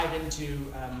tied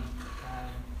into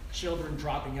children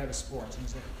dropping out of sports. And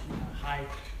there's a high,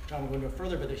 John will go into it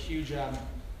further, but a huge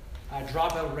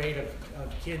dropout rate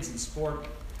of kids in sport.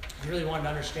 I really wanted to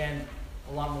understand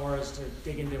a lot more as to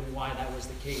dig into why that was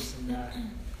the case. And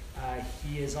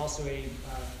he is also a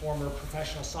former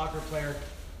professional soccer player,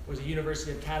 was a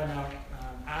University of Catamount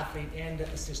athlete and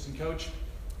assistant coach.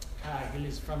 He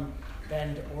is from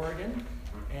Bend, Oregon.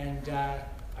 And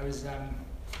we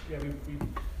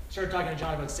started talking to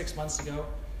John about 6 months ago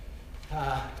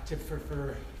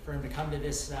for him to come to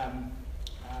this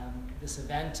this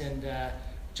event, and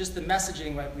just the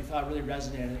messaging that we thought really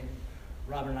resonated. I think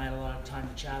Robert and I had a lot of time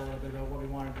to chat a little bit about what we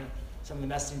wanted to, some of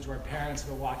the messaging to our parents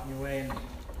about walking away, and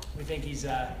we think he's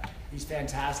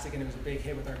fantastic, and it was a big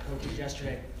hit with our coaches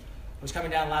yesterday. I was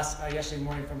coming down yesterday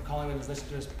morning from Collingwood and was listening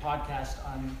to his podcast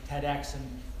on TEDx,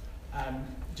 and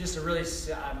just a really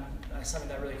something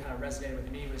that really kind of resonated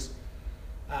with me was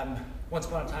once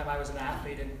upon a time I was an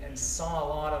athlete and saw a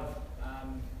lot of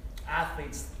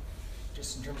athletes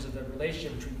just in terms of the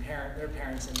relationship between their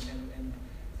parents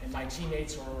and my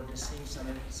teammates, or just seeing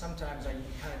sometimes I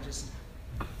kind of just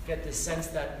get this sense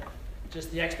that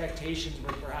just the expectations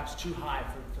were perhaps too high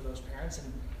for those parents,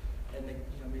 and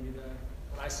maybe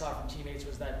what I saw from teammates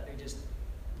was that they just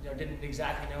didn't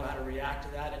exactly know how to react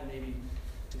to that, and maybe,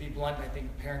 to be blunt, I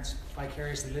think parents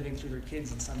vicariously living through their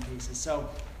kids in some cases. So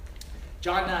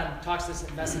John talks this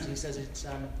message. He says it's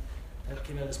that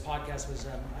came out of this podcast was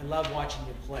I love watching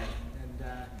you play,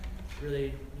 and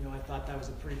really I thought that was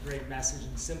a pretty great message,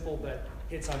 and simple, but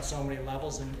hits on so many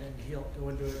levels, and he'll go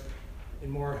into it in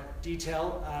more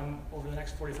detail over the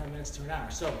next 45 minutes to an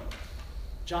hour. So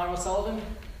John O'Sullivan,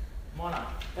 come on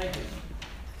up. Thank you.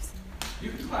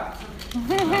 You can clap.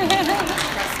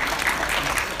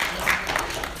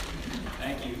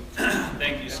 Thank you.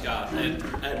 Thank you, Scott. And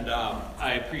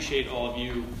I appreciate all of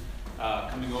you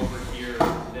coming over here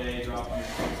today, dropping your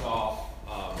kids off,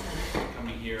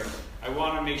 coming here. I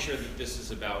want to make sure that this is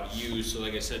about you. So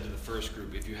like I said to the first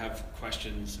group, if you have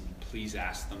questions, please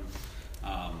ask them.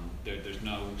 There's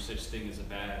no such thing as a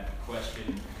bad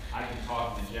question. I can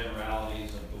talk in the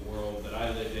generalities of the world that I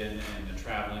live in and the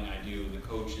traveling I do, the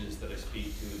coaches that I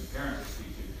speak to, the parents I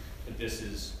speak to. But this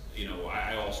is,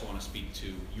 I also want to speak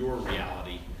to your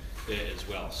reality as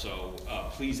well. So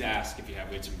please ask if you have.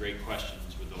 We had some great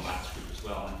questions with the last group as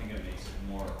well. And I think it makes it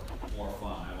more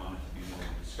fun. I want it to be more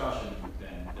discussion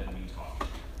than me talking.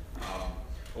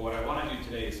 But what I want to do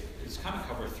today is kind of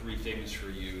cover three things for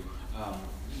you.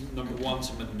 Number one,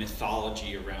 some of the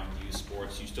mythology around youth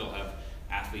sports. You still have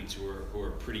athletes who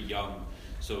are pretty young,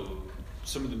 so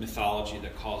some of the mythology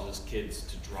that causes kids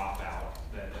to drop out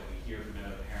that we hear from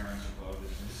other parents about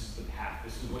this is the path,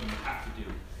 this is what you have to do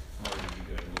in order to be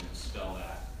good. We'll dispel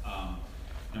that.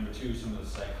 Number two, some of the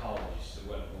psychology, so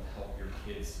what will help your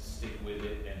kids stick with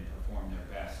it and perform their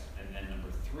best. And then number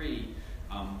three,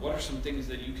 what are some things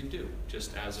that you can do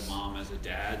just as a mom, as a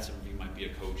dad, some of you might be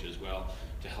a coach as well,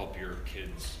 to help your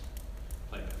kids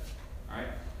play better. All right?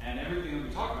 And everything that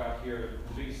we talk about here,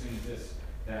 the biggest thing is this,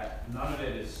 that none of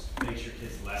it makes your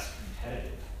kids less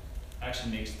competitive. It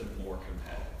actually makes them more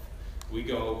competitive.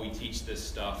 We teach this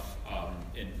stuff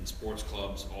in sports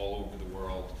clubs all over the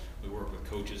world. We work with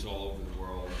coaches all over the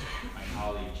world. My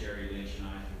colleague Jerry Lynch and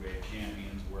I, through Way of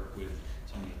Champions, work with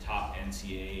some of the top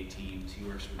NCAA teams. He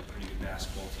works with a pretty good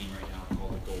basketball team right now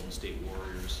called the Golden State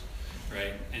Warriors,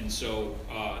 right? And so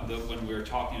when we were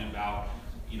talking about,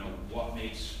 what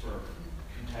makes for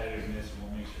competitiveness and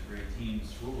what makes for great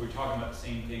teams, we're talking about the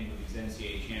same thing with these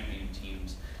NCAA champion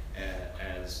teams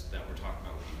as that we're talking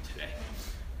about with you today.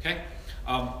 Okay?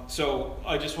 So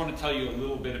I just want to tell you a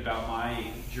little bit about my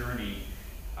journey.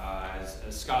 As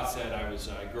Scott said,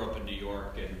 I grew up in New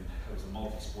York, and I was a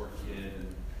multi-sport kid,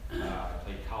 and I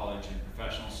played college and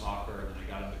professional soccer, and then I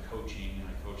got into coaching, and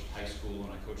I coached high school,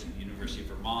 and I coached at the University of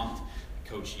Vermont. I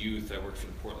coached youth. I worked for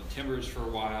the Portland Timbers for a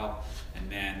while, and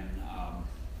then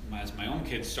as my own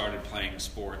kids started playing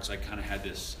sports, I kind of had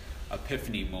this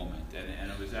epiphany moment, and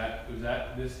it was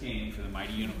at this game for the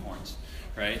Mighty Unicorns,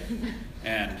 right?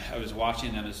 And I was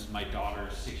watching them. This is my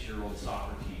daughter's 6-year-old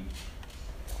soccer team,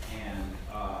 and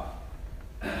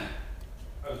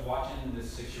I was watching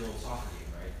this 6-year-old soccer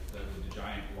game, right? With the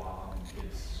giant blob, and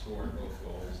kids scored both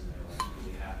goals, and they were like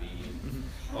really happy, and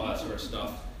all that sort of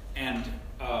stuff. And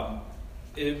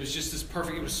it was just this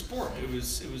perfect. It was sport. It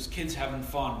was kids having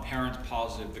fun, parents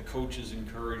positive, the coaches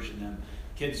encouraging them,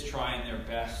 kids trying their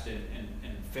best and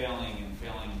failing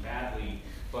badly,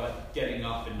 but getting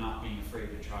up and not being afraid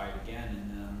to try it again.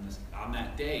 And on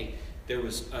that day, there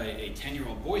was a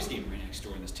 10-year-old boys game right next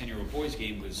door, and this 10-year-old boys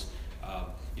game was,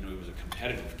 it was a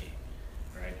competitive game,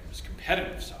 right? It was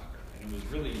competitive soccer, And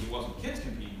it wasn't kids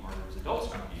competing harder, it was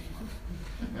adults competing harder,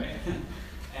 right?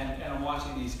 and I'm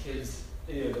watching these kids,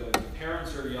 the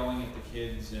parents are yelling at the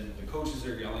kids, and the coaches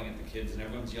are yelling at the kids, and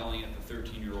everyone's yelling at the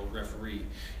 13-year-old referee.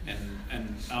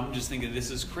 And I'm just thinking,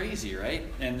 this is crazy, right?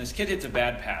 And this kid hits a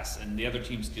bad pass, and the other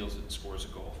team steals it and scores a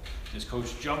goal. His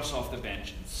coach jumps off the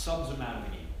bench and subs him out of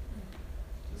the game.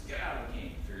 Says, get out of the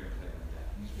game if you're going to play like that.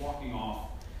 And he's walking off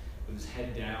with his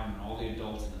head down, and all the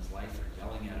adults in his life are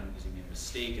yelling at him because he made a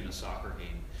mistake in a soccer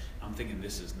game. I'm thinking,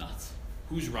 this is nuts.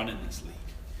 Who's running this league?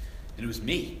 And it was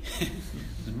me. It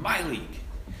was my league.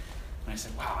 And I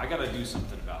said, wow, I got to do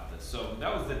something about this. So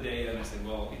that was the day that I said,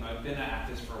 well, I've been at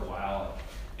this for a while,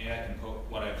 and I can put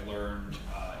what I've learned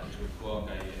into a book.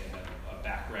 I have a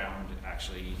background,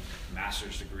 actually,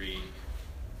 master's degree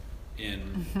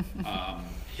in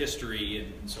history,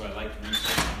 and so I liked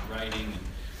research and writing, and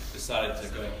decided to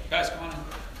go, guys, come on in.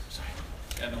 Sorry.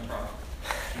 Yeah, no problem.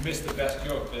 You missed the best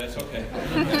joke, but that's okay.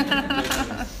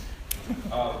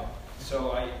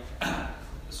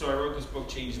 So I wrote this book,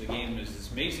 Change the Game. There's this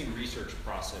amazing research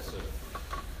process of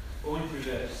going through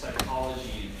the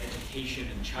psychology and education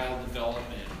and child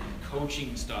development and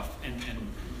coaching stuff, and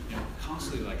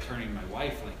constantly turning my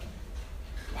wife,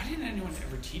 why didn't anyone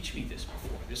ever teach me this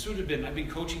before? This would have been, I've been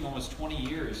coaching almost 20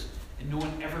 years, and no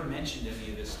one ever mentioned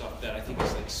any of this stuff that I think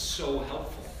is so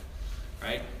helpful,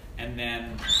 right? And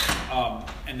then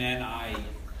I,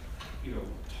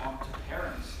 talked to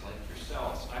parents like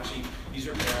yourselves. Actually, these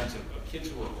are parents of kids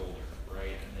who are older,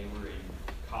 right? And they were in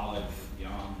college and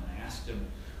young, and I asked them,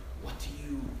 what do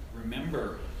you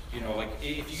remember?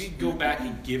 If you could go back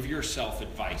and give yourself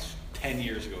advice 10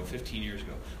 years ago, 15 years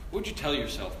ago, what would you tell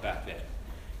yourself back then?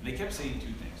 And they kept saying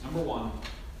two things. Number one,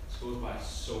 this goes by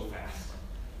so fast.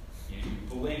 You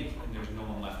blink and there's no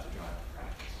one left to drive to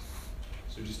practice.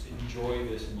 So just enjoy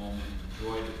this moment,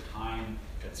 enjoy the time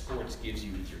that sports gives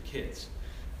you with your kids.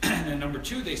 And then number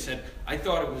two, they said, I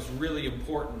thought it was really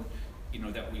important,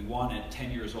 that we won at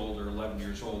 10 years old or 11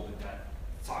 years old at that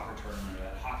soccer tournament or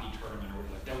that hockey tournament, or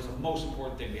that was the most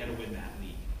important thing. We had to win that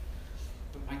league.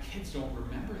 But my kids don't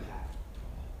remember that,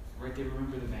 right? They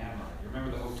remember the van ride. They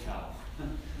remember the hotel,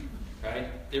 right?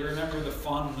 They remember the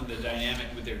fun and the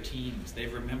dynamic with their teams. They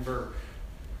remember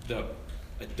the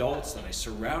adults that I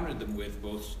surrounded them with,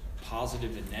 both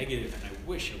positive and negative, and I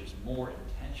wish I was more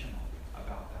intentional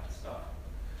about that stuff.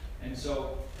 And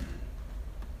so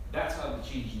that's how the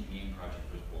Changing the Game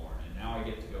project was born. And now I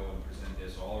get to go and present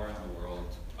this all around the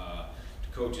world to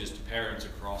coaches, to parents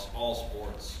across all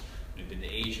sports. I've been to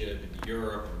Asia, I've been to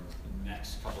Europe, and the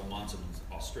next couple of months I'm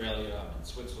in Australia, I'm in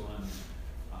Switzerland.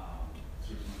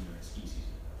 Switzerland, they're in ski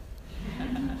season.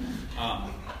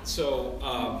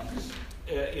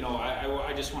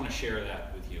 I just want to share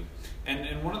that with you.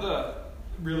 And one of the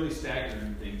really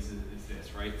staggering things is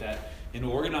this, right? That in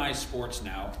organized sports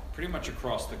now, pretty much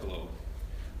across the globe,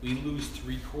 we lose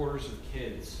 3/4 of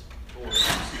kids to organized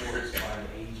sports by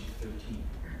the age of 13.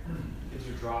 Kids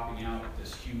are dropping out at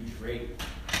this huge rate.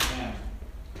 And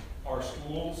our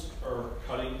schools are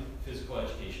cutting physical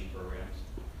education programs.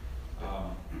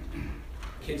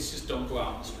 Kids just don't go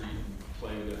out in the street and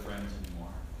play with their friends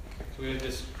anymore. So we have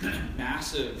this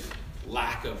massive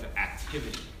lack of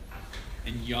activity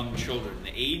in young children.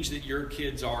 The age that your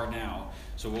kids are now,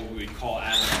 so what we would call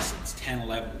adolescents, 10,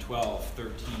 11, 12,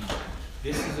 13,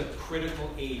 this is a critical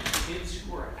age. Kids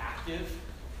who are active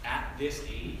at this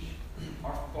age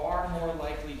are far more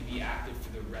likely to be active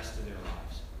for the rest of their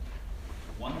lives.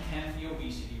 1/10 the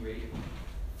obesity rate,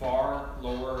 far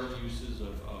lower uses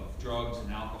of drugs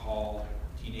and alcohol,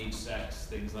 teenage sex,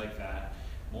 things like that,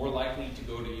 more likely to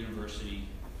go to university,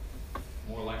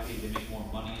 more likely to make more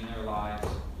money in their lives,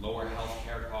 lower health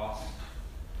care costs,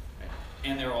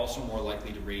 and they're also more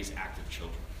likely to raise active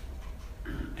children.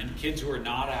 And kids who are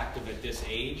not active at this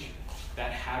age,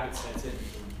 that habit sets in.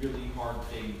 It's a really hard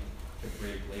thing to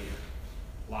break later.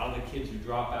 A lot of the kids who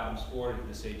drop out of sport at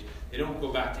this age, they don't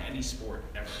go back to any sport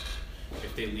ever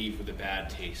if they leave with a bad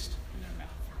taste in their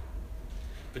mouth.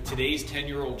 But today's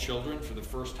 10-year-old children, for the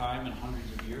first time in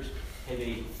hundreds of years, have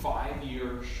a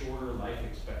 5-year shorter life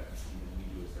expectancy than we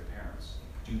do as their parents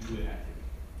due to inactivity.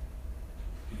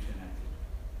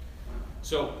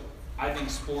 So I think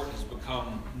sport has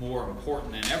become more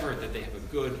important than ever, that they have a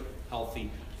good,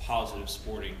 healthy, positive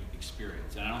sporting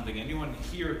experience. And I don't think anyone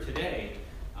here today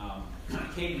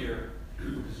came here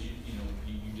because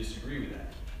you disagree with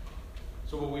that.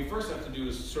 So what we first have to do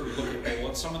is sort of look at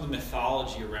what's some of the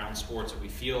mythology around sports that we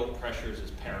feel pressures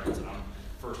as parents. And I'm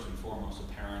first and foremost a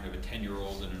parent of a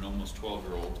 10-year-old and an almost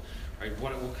 12-year-old. Right?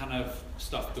 What kind of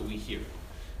stuff do we hear?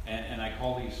 And I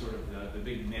call these sort of the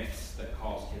big myths that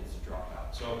cause kids to drop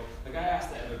out. So like I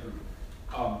asked the other group,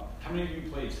 How many of you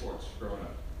played sports growing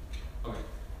up? Okay.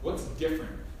 What's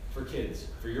different for kids,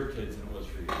 for your kids, than it was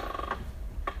for you?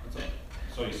 What's up?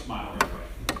 So you smile right away.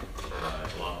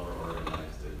 It's a lot more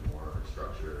organized and more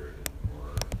structured and more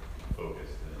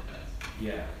focused and intense.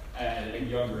 Yeah. At a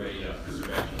younger age, Yeah.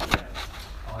 especially.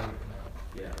 Yeah.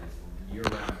 Yeah. It's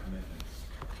year-round commitments.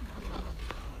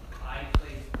 I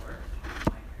played sports.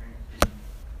 My parents didn't.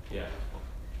 Yeah.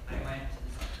 I went to the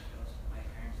soccer fields. My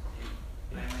parents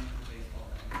did. I went to baseball.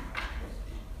 And my parents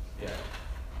did. Yeah.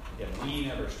 Yeah. We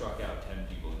never struck out 10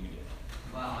 people. You did.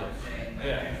 Well, I'm saying my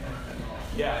Yeah. parents went to ball.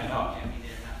 Yeah, I know. Yeah, we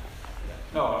did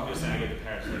enough. No, I'm just saying I get the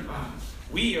parents like, "Oh,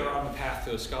 we are on the path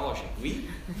to a scholarship. We?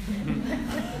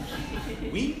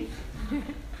 We?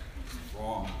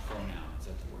 Wrong pronoun. Is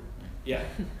that the word? Yeah.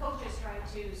 Coaches trying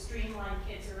to streamline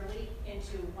kids early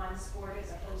into one sport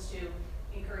as opposed to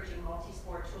encouraging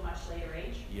multi-sport to a much later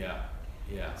age. Yeah.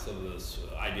 Yeah. So this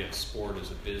idea of sport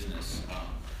as a business,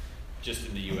 just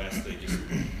in the U.S., they just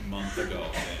a month ago,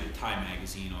 a Time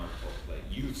Magazine article, like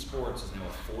youth sports is now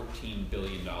a $14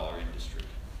 billion industry.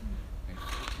 Like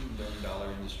 $14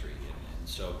 billion industry. And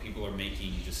so people are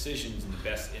making decisions in the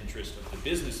best interest of the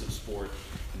business of sport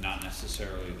and not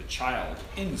necessarily the child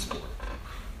in sport.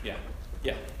 Yeah.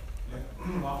 Yeah.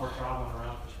 Yeah, a lot more traveling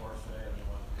around for sports today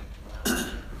than there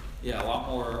was. Yeah, a lot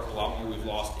more we've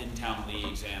lost in-town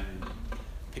leagues and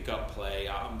pickup play.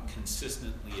 I'm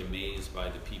consistently amazed by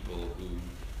the people who,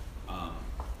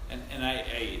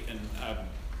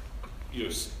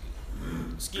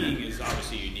 skiing is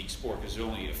obviously a unique sport because there's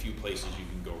only a few places you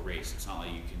can go race. It's not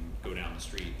like you can go down the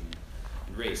street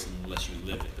and race unless you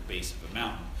live at the base of a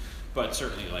mountain. But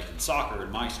certainly, like in soccer,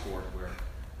 in my sport, where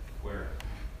we're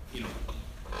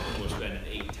spending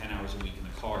 8-10 hours a week in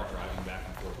the car driving back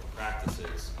and forth to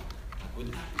practices.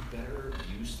 Wouldn't that be better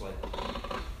use, like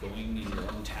going in your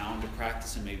own town to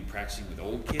practice and maybe practicing with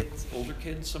older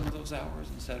kids, some of those hours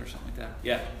instead, or something like that?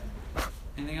 Yeah.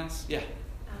 Anything else? Yeah.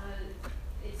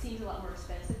 It seems a lot more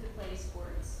expensive to play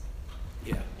sports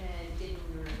Yeah. than it did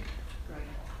when we were growing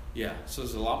up. Yeah. So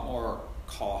there's a lot more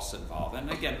costs involved, and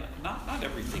again, not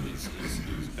everything is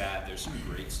bad. There's some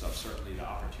great stuff. Certainly, the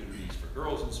opportunities for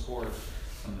girls in sport,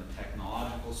 some of the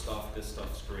technological stuff. This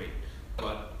stuff's great.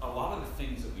 But a lot of the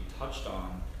things that we touched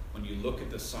on, when you look at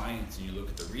the science and you look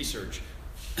at the research,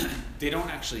 they don't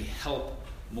actually help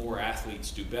more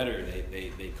athletes do better.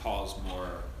 They cause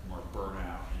more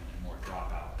burnout and more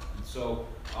dropout. And so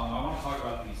I want to talk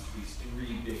about these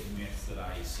three big myths that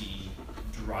I see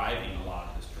driving a lot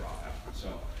of this dropout.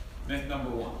 So myth number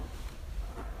one.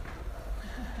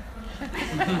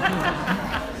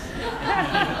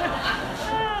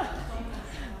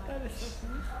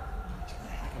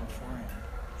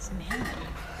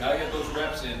 Gotta get those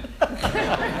reps in.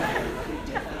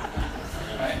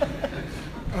 Right?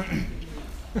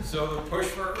 So the push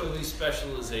for early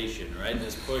specialization, right?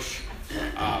 This push,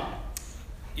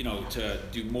 to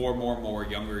do more,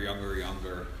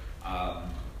 younger,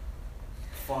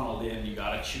 funneled in. You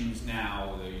gotta choose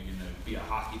now whether you're gonna be a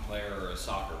hockey player or a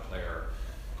soccer player.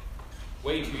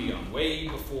 Way too young, way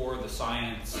before the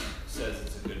science says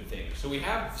it's a good thing. So we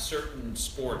have certain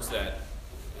sports that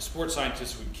sports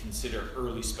scientists would consider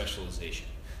early specialization.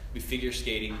 We figure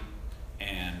skating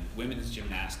and women's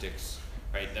gymnastics,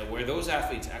 right? That where those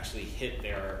athletes actually hit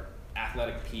their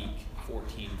athletic peak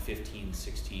 14, 15,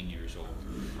 16 years old.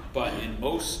 But in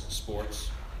most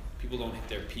sports, people don't hit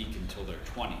their peak until their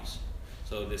 20s.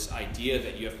 So this idea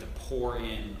that you have to pour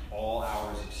in all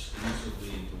hours exclusively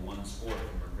into one sport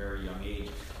from a very young age,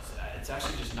 it's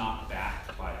actually just not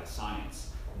backed by the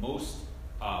science. Most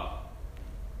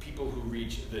people who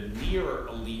reach the near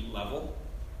elite level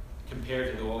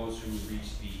compared to those who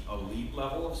reach the elite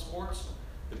level of sports,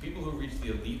 the people who reach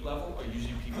the elite level are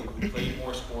usually people who play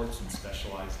more sports and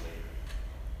specialize later,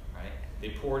 right?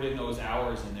 They poured in those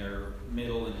hours in their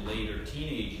middle and later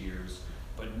teenage years,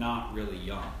 but not really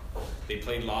young. They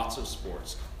played lots of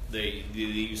sports. They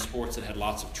used sports that had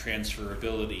lots of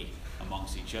transferability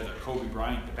amongst each other. Kobe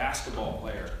Bryant, the basketball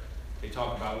player, they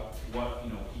talk about what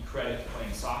he credited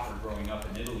playing soccer growing up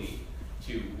in Italy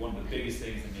to one of the biggest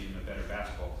things that made him a better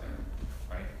basketball player,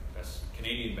 right? Best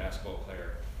Canadian basketball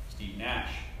player, Steve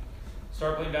Nash.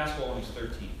 Started playing basketball when he was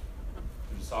 13.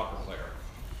 He was a soccer player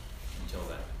until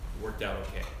then. It worked out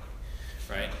okay,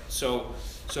 right? So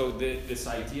this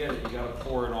idea that you got to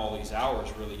pour in all these hours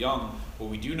really young, what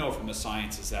we do know from the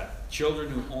science is that children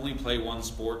who only play one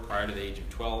sport prior to the age of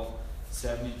 12,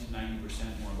 70 to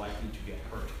 90% more likely to get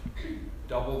hurt.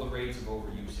 Double the rates of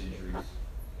overuse injuries.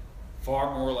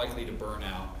 Far more likely to burn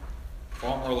out.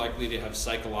 Far more likely to have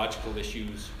psychological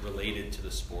issues related to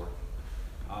the sport.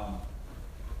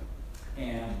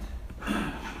 And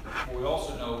what we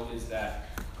also know is that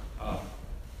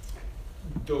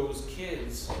those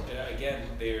kids, again,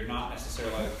 they're not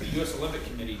necessarily, like the U.S. Olympic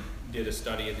Committee did a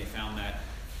study and they found that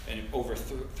in over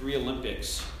 3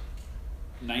 Olympics,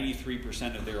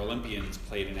 93% of their Olympians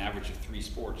played an average of 3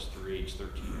 sports through age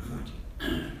 13 or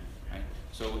 14. Right?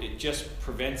 So it just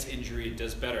prevents injury, it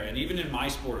does better. And even in my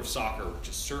sport of soccer, which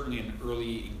is certainly an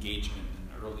early engagement,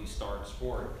 an early start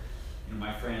sport, you know,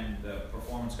 my friend, the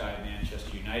performance guy at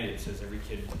Manchester United, says every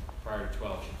kid prior to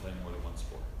 12 should play more than one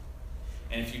sport.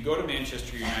 And if you go to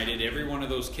Manchester United, every one of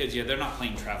those kids, yeah, they're not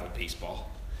playing travel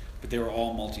baseball, but they were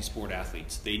all multi-sport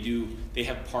athletes. They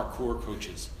have parkour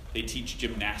coaches. They teach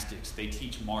gymnastics. They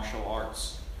teach martial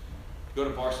arts. You go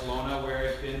to Barcelona, where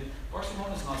I've been.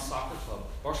 Barcelona is not a soccer club.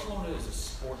 Barcelona is a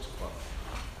sports club.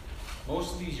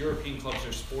 Most of these European clubs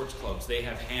are sports clubs. They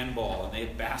have handball, and they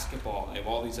have basketball, and they have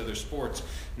all these other sports.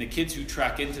 And the kids who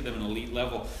track into them at an elite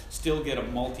level still get a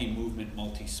multi-movement,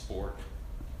 multi-sport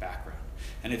background.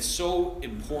 And it's so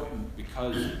important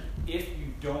because if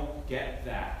you don't get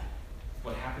that,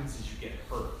 what happens is you get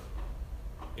hurt.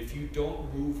 If you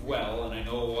don't move well, and I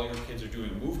know all your kids are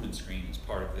doing movement screen as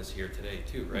part of this here today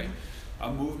too, right?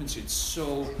 Movement, it's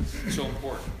so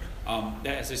important.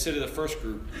 As I said to the first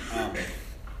group,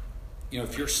 you know,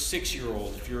 if your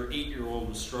 6-year-old, if your 8-year-old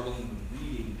was struggling with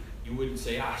reading, you wouldn't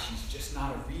say, she's just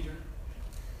not a reader.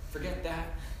 Forget that.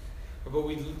 But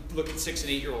we look at 6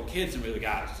 and 8-year-old kids and we're like,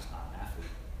 it's just not an athlete.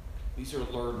 These are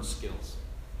learned skills.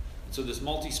 And so this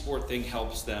multi-sport thing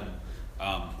helps them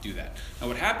do that. Now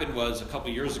what happened was a couple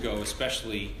years ago,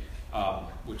 especially,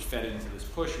 which fed into this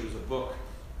push, was a book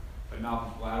by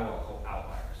Malcolm Gladwell called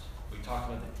Outliers. We talked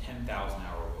about the 10,000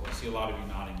 hour rule. I see a lot of you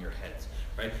nodding your heads,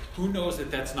 right? Who knows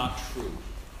that that's not true?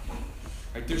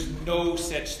 Right? There's no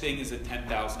such thing as a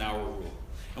 10,000 hour rule.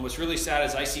 And what's really sad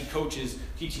is I see coaches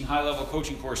teaching high-level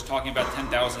coaching course talking about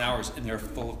 10,000 hours, and they're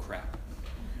full of crap.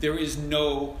 There is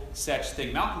no such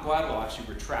thing. Malcolm Gladwell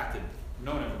actually retracted.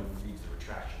 No one ever reads the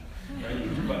retraction,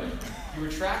 right? But he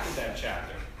retracted that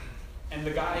chapter. And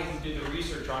the guy who did the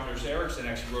research, Anders Ericsson,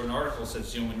 actually wrote an article that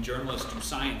says, you know, when journalists do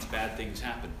science, bad things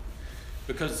happen.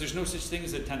 Because there's no such thing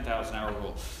as a 10,000 hour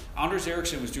rule. Anders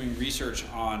Ericsson was doing research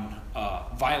on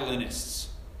violinists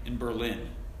in Berlin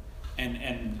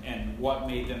and what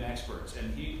made them experts.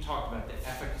 And he talked about the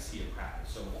efficacy of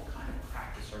practice. So what kind of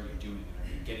practice are you doing? Are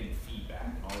you getting feedback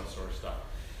and all that sort of stuff?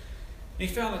 And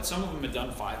he found that some of them had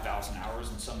done 5,000 hours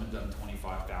and some had done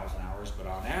 25,000 hours, but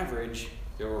on average,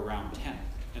 they were around 10.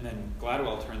 And then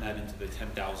Gladwell turned that into the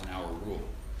 10,000 hour rule.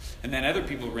 And then other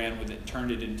people ran with it and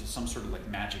turned it into some sort of like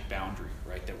magic boundary,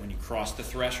 right? That when you cross the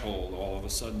threshold, all of a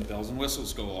sudden the bells and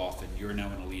whistles go off and you're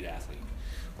now an elite athlete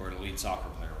or an elite soccer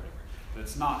player or whatever. But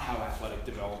it's not how athletic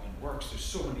development works. There's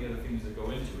so many other things that go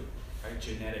into it, right?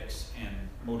 Genetics and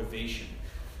motivation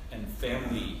and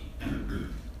family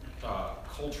and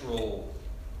cultural,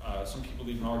 some people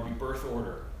even argue birth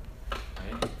order.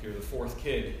 Right? If you're the 4th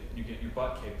kid and you get your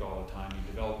butt kicked all the time,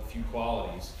 you develop a few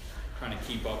qualities trying to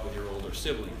keep up with your older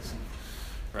siblings,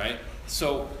 right?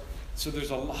 So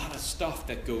there's a lot of stuff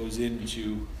that goes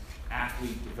into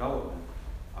athlete development,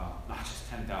 not just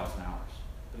 10,000 hours.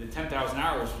 But the 10,000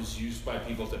 hours was used by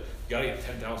people to, you gotta get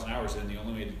 10,000 hours in, the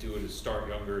only way to do it is start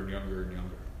younger and younger and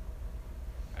younger,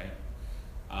 right?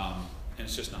 And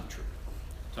it's just not true.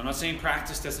 So I'm not saying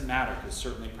practice doesn't matter, because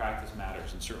certainly practice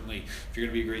matters, and certainly if you're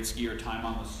going to be a great skier, time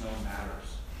on the snow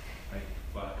matters, right?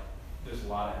 But there's a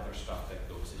lot of other stuff that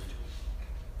goes into it.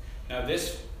 Now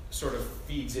this sort of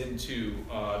feeds into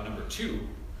number 2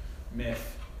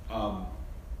 myth,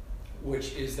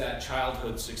 which is that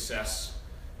childhood success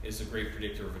is a great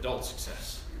predictor of adult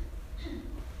success.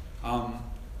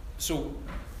 So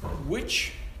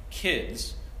which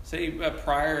kids, say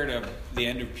prior to the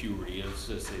end of puberty, let's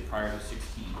just say prior to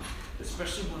 16,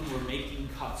 especially when we're making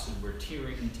cuts and we're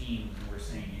tiering teams and we're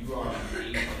saying you are on the A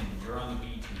team, you're on the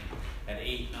B team at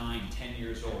 8, 9, 10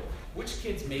 years old, which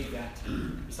kids make that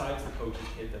team? Besides the coach's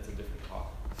kid, that's a different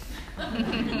talk.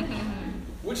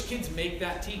 Which kids make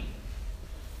that team?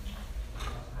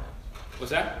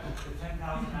 What's that? The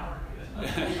 10,000 hour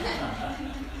kids.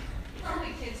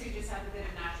 Probably kids who just have a bit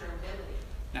of natural ability.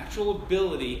 Natural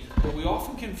ability, but we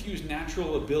often confuse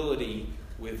natural ability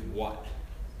with what?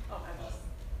 Oh,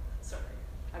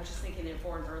 I was just thinking they're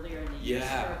born earlier in the year, so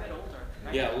Yeah. they're a bit older,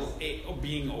 right? Yeah,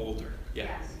 being older. Yeah.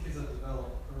 Yes. Kids that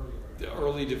develop earlier. The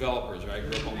early developers, right? I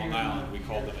grew up on Long Island. We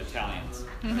called them Italians.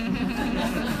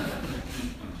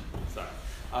 Sorry.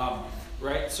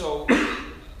 Right? So,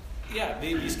 yeah,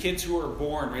 these kids who are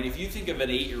born, right? If you think of an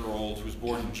 8-year-old who's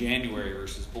born in January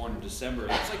versus born in December,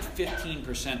 that's like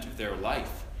 15% of their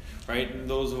life, right? And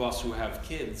those of us who have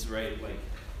kids, right? Like,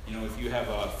 You know, if you have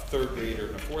a third grader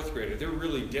and a fourth grader, they're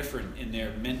really different in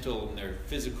their mental and their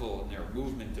physical and their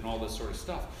movement and all this sort of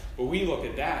stuff. But we look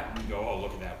at that and we go, oh,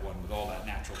 look at that one with all that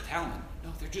natural talent.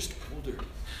 No, they're just older.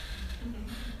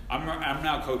 I'm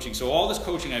now coaching. So all this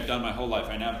coaching I've done my whole life,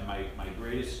 I now have my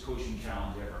greatest coaching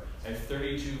challenge ever. I have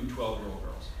 32 12-year-old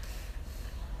girls,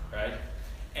 right?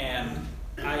 And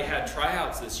I had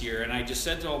tryouts this year, and I just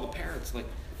said to all the parents, like,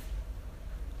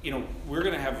 you know, we're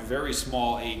going to have a very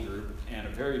small A group and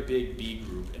a very big B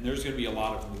group, and there's going to be a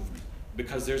lot of movement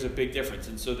because there's a big difference.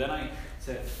 And so then I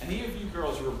said, any of you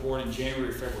girls who were born in January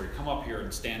or February, come up here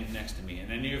and stand next to me.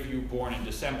 And any of you born in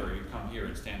December, you come here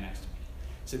and stand next to me.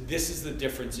 So this is the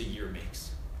difference a year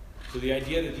makes. So the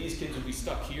idea that these kids will be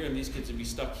stuck here and these kids will be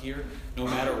stuck here, no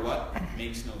matter what,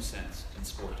 makes no sense in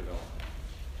sport development.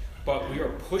 But we are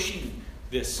pushing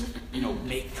this, you know,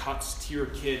 make cuts, tier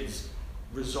kids,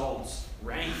 results,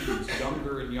 rankings,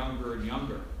 younger and younger and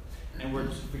younger. And we're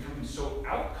becoming so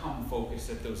outcome focused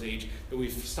at those age that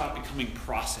we've stopped becoming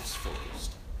process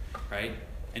focused, right?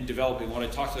 And developing. What I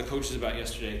talked to the coaches about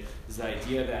yesterday is the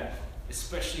idea that,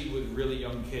 especially with really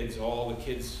young kids, all the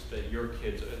kids that your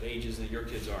kids, the ages that your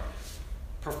kids are,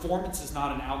 performance is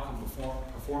not an outcome,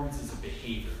 performance is a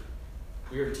behavior.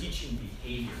 We are teaching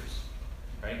behaviors,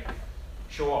 right?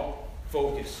 Show up,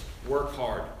 focus, work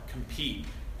hard, compete,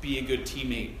 be a good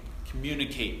teammate,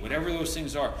 communicate, whatever those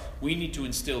things are. We need to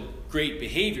instill great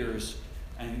behaviors,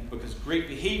 and because great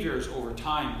behaviors over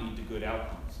time lead to good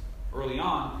outcomes. Early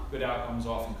on, good outcomes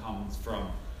often comes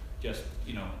from just,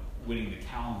 you know, winning the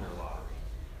calendar lottery,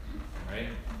 right?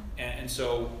 And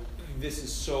so this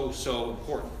is so, so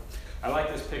important. I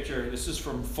like this picture. This is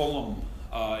from Fulham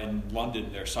in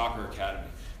London, their soccer academy.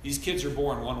 These kids are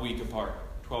born 1 week apart,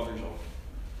 12 years old.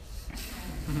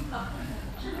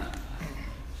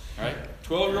 All right?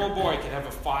 12-year-old boy can have a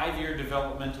 5-year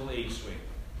developmental age swing.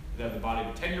 They have the body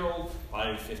of a 10-year-old,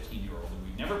 body of a 15-year-old. And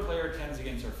we never play our 10s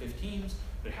against our 15s,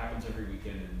 but it happens every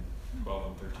weekend in 12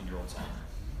 and 13-year-old soccer.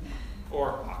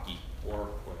 Or hockey, or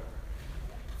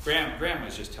whatever. Graham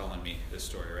was just telling me this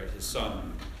story, right? His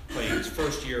son playing his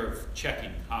first year of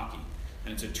checking hockey.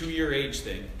 And it's a 2-year age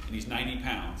thing, and he's 90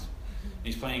 pounds. And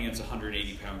he's playing against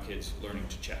 180-pound kids learning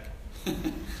to check.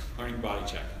 Learning body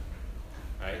check.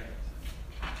 Right?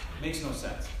 Makes no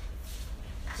sense.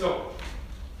 So,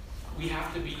 we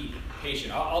have to be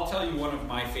patient. I'll tell you one of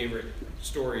my favorite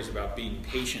stories about being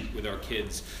patient with our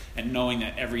kids and knowing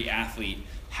that every athlete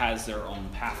has their own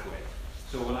pathway.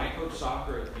 So when I coached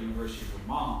soccer at the University of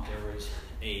Vermont, there was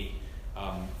a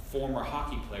former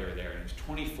hockey player there, and he was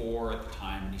 24 at the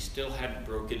time, and he still hadn't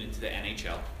broken into the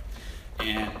NHL.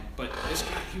 But this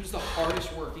guy, he was the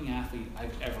hardest working athlete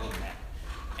I've ever met.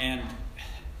 And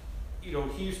you know,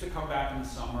 he used to come back in the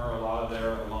summer, a lot of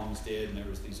their alums did, and there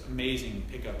was these amazing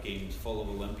pickup games full of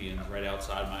Olympians right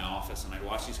outside my office, and I'd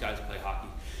watch these guys play hockey.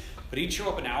 But he'd show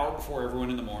up an hour before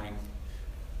everyone in the morning,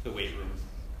 the weight room.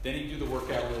 Then he'd do the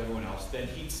workout with everyone else. Then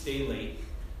he'd stay late.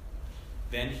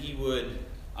 Then he would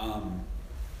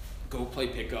go play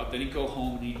pickup. Then he'd go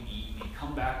home and he'd eat. He'd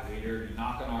come back later. He'd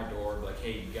knock on our door, like,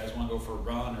 hey, you guys want to go for a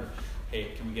run? Or, hey,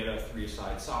 can we get a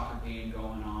 3-a-side soccer game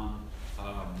going on?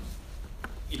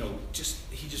 You know,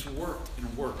 he just worked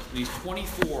and worked. And he's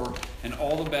 24, and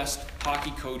all the best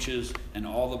hockey coaches and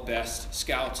all the best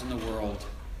scouts in the world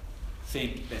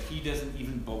think that he doesn't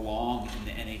even belong in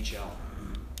the NHL.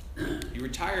 He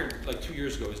retired like 2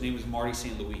 years ago. His name was Marty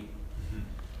St. Louis.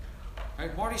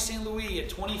 Right? Marty St. Louis at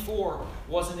 24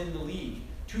 wasn't in the league.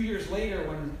 2 years later,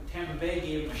 when Tampa Bay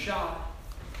gave him a shot,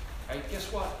 right,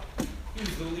 guess what? He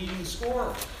was the leading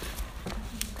scorer.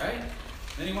 Right?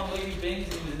 Then he won Lady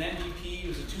Bings, he was an MVP, he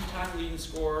was a 2-time leading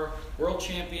scorer, world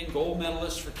champion, gold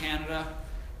medalist for Canada,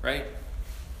 right?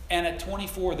 And at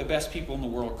 24, the best people in the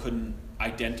world couldn't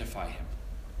identify him.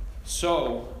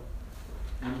 So,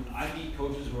 when I meet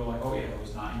coaches who are like, oh yeah,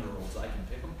 those 9-year-olds, I can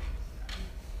pick them.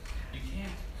 You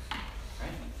can't,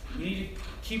 right? You need to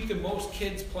keep the most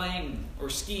kids playing or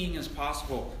skiing as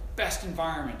possible. Best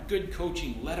environment, good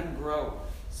coaching, let them grow,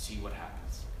 see what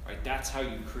happens, right? That's how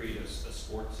you create a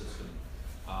sport system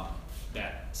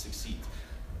that succeeds.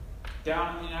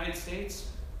 Down in the United States,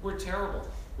 we're terrible.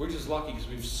 We're just lucky because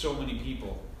we have so many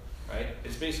people, right?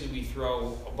 It's basically we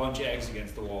throw a bunch of eggs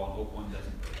against the wall and hope one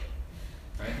doesn't break,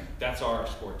 right? That's our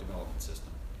sport development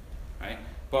system, right?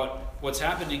 But what's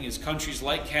happening is countries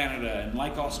like Canada and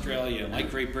like Australia and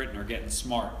like Great Britain are getting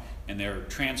smart, and they're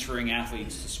transferring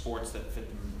athletes to sports that fit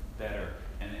them better,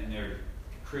 and they're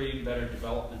creating better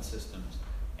development systems.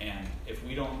 And if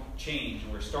we don't change,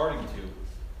 and we're starting to,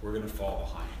 we're going to fall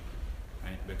behind,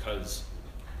 right? Because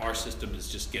our system is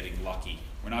just getting lucky.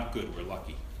 We're not good, we're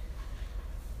lucky,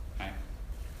 right?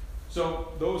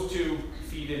 So those two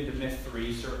feed into myth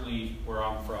 3, certainly where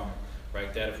I'm from,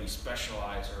 right? That if we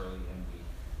specialize early and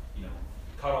we, you know,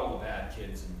 cut all the bad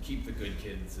kids and keep the good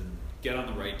kids and get on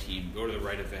the right team, go to the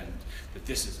right event, that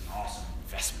this is an awesome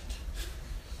investment,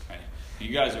 right?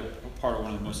 You guys are part of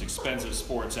one of the most expensive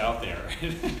sports out there,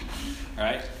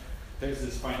 right? There's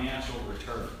this financial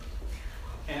return.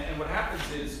 And what happens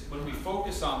is when we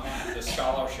focus on that, the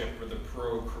scholarship or the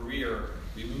pro career,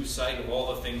 we lose sight of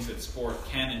all the things that sport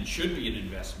can and should be an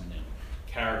investment in.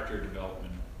 Character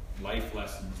development, life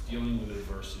lessons, dealing with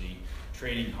adversity,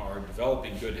 training hard,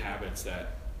 developing good habits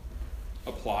that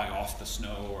apply off the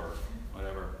snow or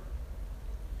whatever.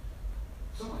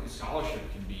 Something like a scholarship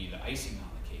can be the icing on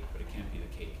the cake, but it can't be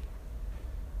the cake,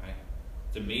 right?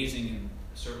 It's amazing, and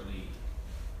certainly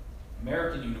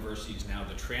American universities now,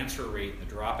 the transfer rate and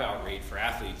the dropout rate for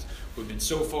athletes who have been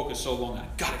so focused so long on,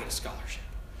 I've got to get a scholarship.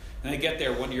 And they get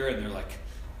there 1 year and they're like,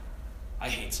 I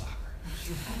hate soccer.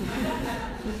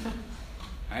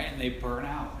 Right? And they burn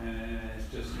out, and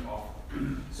it's just awful.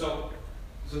 So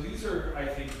these are, I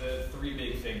think, the 3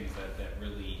 big things that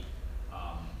really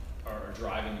are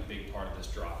driving a big part of this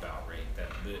dropout rate.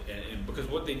 And because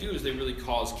what they do is they really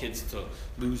cause kids to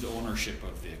lose ownership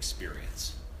of the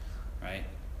experience, right?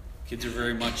 Kids are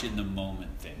very much in the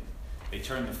moment thing. They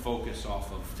turn the focus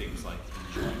off of things like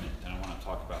enjoyment, and I want to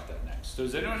talk about that next. So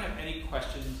does anyone have any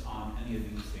questions on any of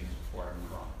these things before I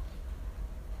move on?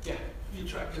 Yeah. Have you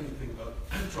tracked anything about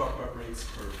dropout rates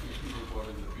for people born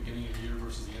in the beginning of the year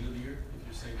versus the end of the year? If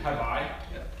you're saying Have I?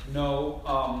 Yeah. No.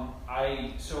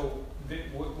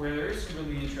 Where there is some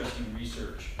really interesting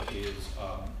research is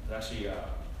there's actually a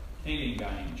Canadian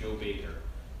guy named Joe Baker.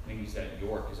 I think he's at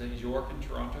York. Is that York in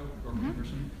Toronto? York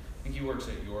University? I think he works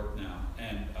at York now.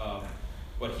 And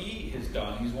what he has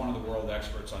done, he's one of the world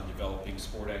experts on developing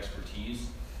sport expertise.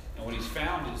 And what he's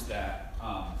found is that,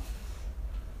 on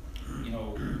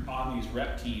these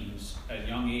rep teams at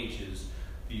young ages,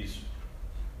 these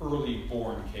early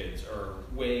born kids are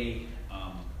way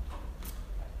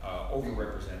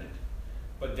overrepresented.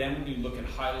 But then when you look at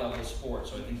high level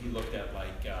sports, so I think he looked at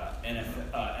like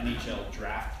NHL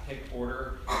draft pick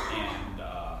order and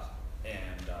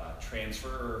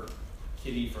transfer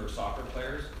kitty for soccer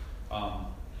players.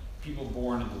 People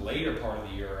born in the later part of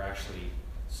the year are actually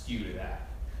skewed to that.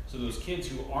 So those kids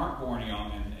who aren't born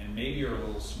young and maybe are a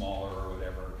little smaller or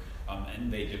whatever,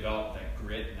 and they develop that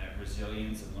grit and that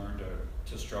resilience and learn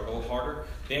to struggle harder,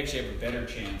 they actually have a better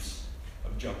chance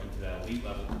of jumping to that elite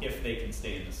level if they can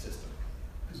stay in the system.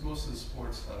 Because most of the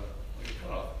sports have like a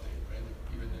cutoff date, right? Like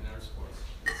even in our sports,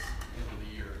 it's the end of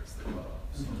the year, it's the cutoff.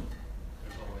 So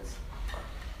there's always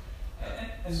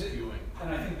skewing. And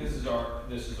I think this is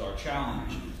our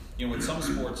challenge. What some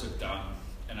sports have done,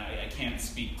 and I can't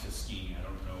speak to skiing, I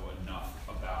don't know enough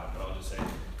about it, but I'll just say,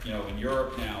 in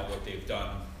Europe now, what they've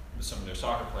done with some of their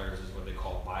soccer players is what they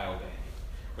call biobanding,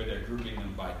 where they're grouping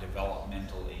them by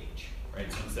developmental age. Right?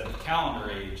 So instead of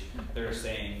calendar age, they're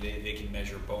saying they can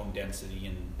measure bone density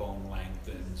and bone length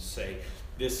and say,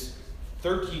 this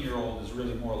 13-year-old is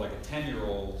really more like a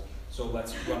 10-year-old, so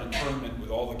let's run a tournament with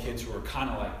all the kids who are kind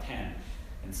of like 10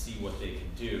 and see what they can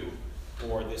do.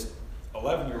 Or this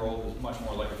 11-year-old is much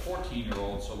more like a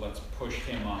 14-year-old, so let's push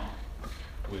him up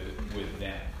with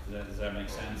them. Does that make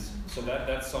sense? So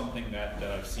that's something that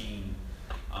I've seen.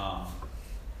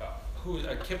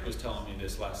 Kip was telling me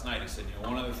this last night. He said,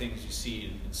 one of the things you see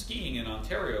in skiing in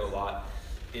Ontario a lot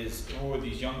is with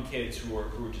these young kids who are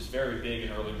just very big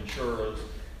and early mature,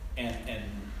 and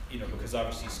because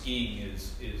obviously skiing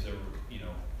is a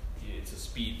it's a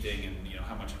speed thing, and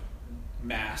how much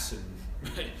mass and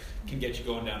can get you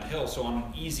going down the hill. So on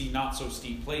an easy, not so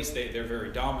steep place, they're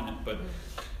very dominant. But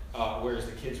whereas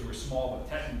the kids who are small but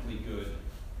technically good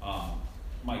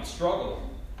might struggle.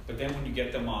 But then when you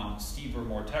get them on steeper,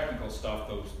 more technical stuff,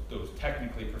 those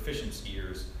technically proficient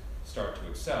skiers start to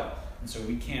excel. And so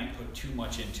we can't put too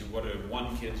much into what are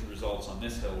one kid's results on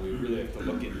this hill. We really have to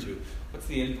look into what's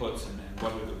the inputs and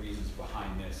what are the reasons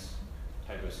behind this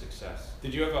type of success.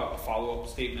 Did you have a follow-up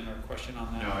statement or question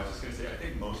on that? No, I was just going to say, I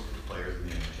think most of the players in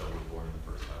the NHL were born in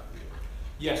the first half of the year.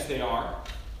 Yes, they are.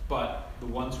 But the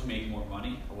ones who make more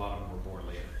money, a lot of them were born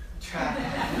later.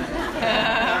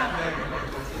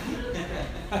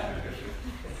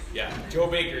 Yeah, Joe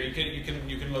Baker. You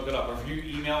can look it up. Or if you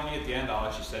email me at the end, I'll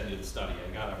actually send you the study.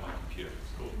 I got it on my computer.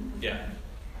 Cool. Yeah.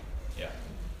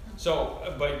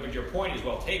 So, but your point is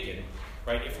well taken,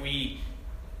 right? If we,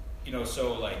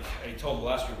 so like I told the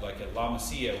last group, like at La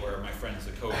Masia, where my friend's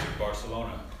the coach in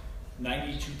Barcelona,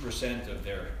 92% of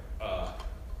their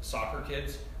soccer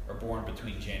kids are born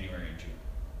between January and June.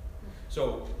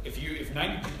 So if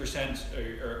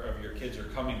 92% of your kids are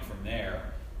coming from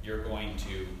there, you're going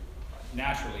to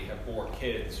naturally have more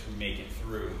kids who make it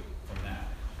through from that.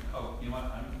 Oh, you know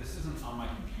what? This isn't on my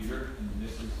computer, and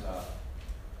this is, I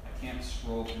can't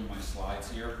scroll through my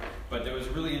slides here, but there was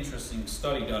a really interesting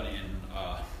study done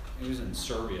it was in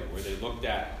Serbia, where they looked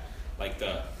at like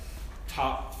the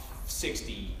top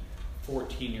 60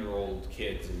 14-year-old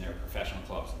kids in their professional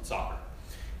clubs in soccer.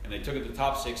 And they took the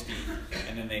top 60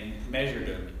 and then they measured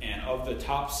them, and of the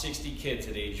top 60 kids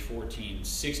at age 14,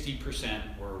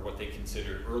 60% were what they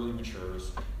considered early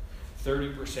matures,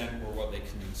 30% were what they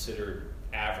considered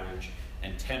average,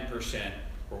 and 10%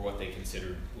 were what they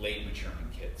considered late maturing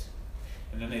kids.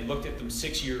 And then they looked at them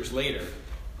 6 years later,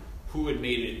 who had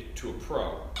made it to a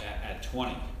pro at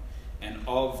 20. And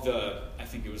of the, I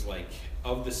think it was like,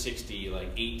 of the 60, like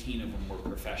 18 of them were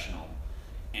professional.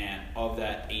 And of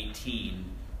that 18,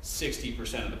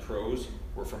 60% of the pros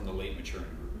were from the late maturing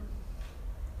group,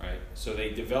 right? So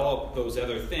they develop those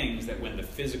other things that when the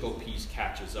physical piece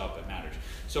catches up, it matters.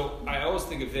 So I always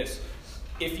think of this,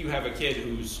 if you have a kid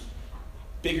who's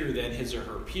bigger than his or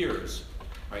her peers,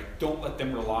 right, don't let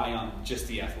them rely on just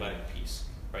the athletic piece,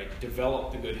 right?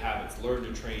 Develop the good habits, learn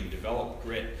to train, develop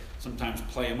grit, sometimes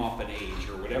play them up an age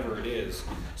or whatever it is,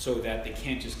 so that they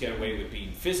can't just get away with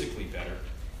being physically better.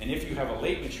 And if you have a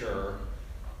late maturer,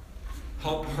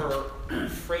 help her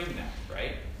frame that,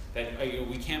 right? That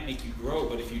we can't make you grow,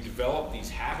 but if you develop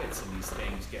these habits and these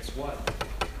things, guess what?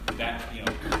 That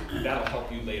that'll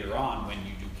help you later on when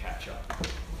you do catch up.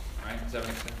 Right? Does that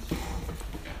make sense?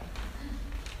 Okay.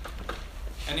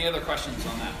 Any other questions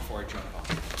on that before I jump off?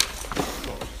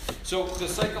 Cool. So the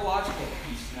psychological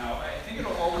piece now, I think it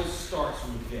always starts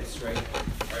with this, right?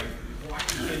 Right? Why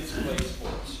do kids play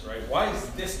sports? Right? Why is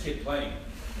this kid playing?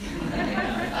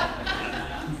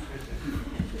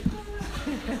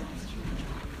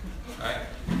 Right?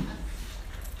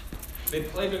 They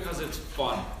play because it's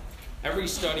fun. Every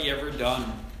study ever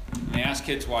done, they ask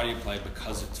kids, why do you play?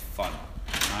 Because it's fun.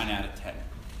 9 out of 10.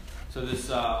 So this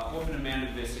woman,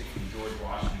 Amanda Visick from George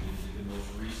Washington, did the most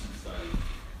recent study.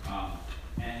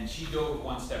 And she dove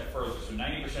one step further. So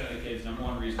 90% of the kids, number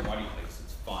one reason why do you play? Because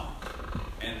it's fun.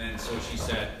 And then so she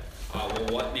said, well,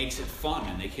 what makes it fun?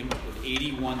 And they came up with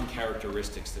 81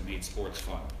 characteristics that made sports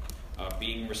fun.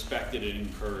 Being respected and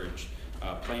encouraged,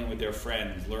 playing with their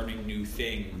friends, learning new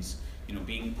things,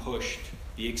 being pushed,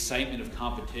 the excitement of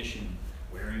competition,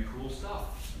 wearing cool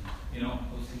stuff.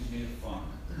 Those things made it fun.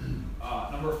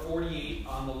 Number 48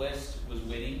 on the list was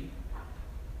winning,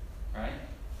 right?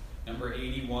 Number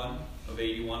 81 of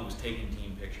 81 was taking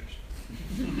team pictures.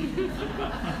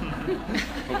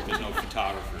 Hope there's no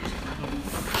photographers.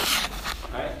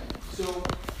 Right? So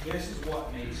this is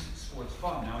what makes sports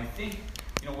fun. Now I think,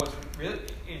 what's really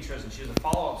interesting, she has a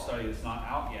follow-up study that's not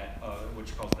out yet,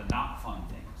 which calls the not fun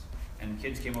things. And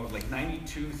kids came up with like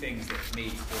 92 things that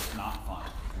made sports not fun.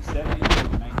 72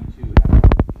 of 92 have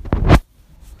fun.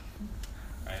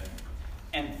 Right?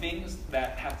 And things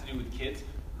that have to do with kids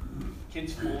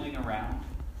fooling around,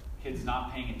 kids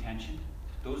not paying attention,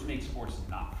 those make sports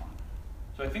not fun.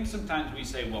 So I think sometimes we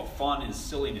say, well, fun is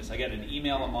silliness. I get an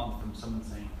email a month from someone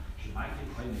saying, should my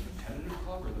kid play in the competitive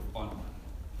club or the fun one?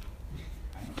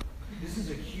 Right? This is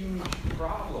a huge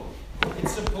problem.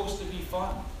 It's supposed to be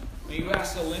fun. When you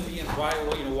ask Olympians,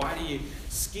 why do you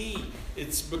ski?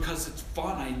 It's because it's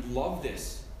fun. I love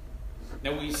this.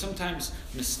 Now, we sometimes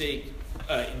mistake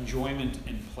enjoyment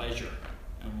and pleasure,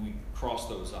 and we cross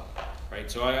those up, right?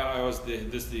 So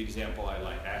this is the example I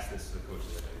like. Ask this to the coach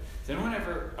the other day. Has anyone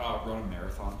ever run a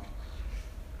marathon?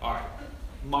 All right.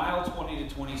 Mile 20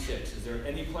 to 26. Is there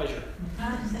any pleasure?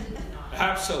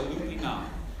 Absolutely not.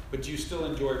 But do you still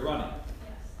enjoy running?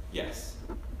 Yes.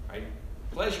 Right?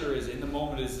 Pleasure is in the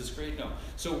moment is this great. No.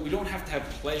 So we don't have to have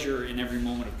pleasure in every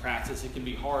moment of practice. It can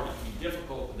be hard. It can be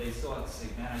difficult. But they still have to say,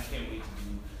 man, I can't wait to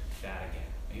do that again.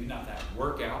 Maybe not that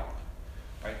workout,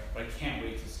 right? But I can't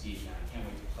wait to ski again. I can't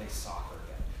wait to play soccer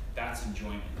again. That's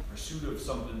enjoyment. The pursuit of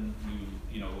something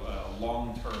new, a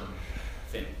long-term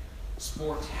thing.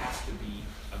 Sports has to be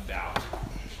about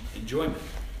enjoyment.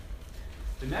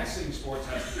 The next thing sports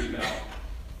has to be about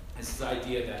is this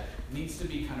idea that it needs to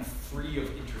be kind of free of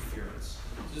interference.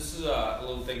 This is a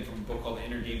little thing from a book called The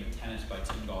Inner Game of Tennis by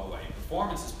Tim Gallway.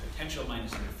 Performance is potential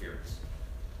minus interference.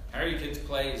 How your kids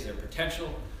play is their potential,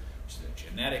 which is their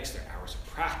genetics, their hours of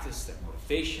practice, their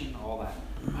motivation, all that,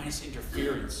 minus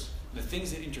interference. The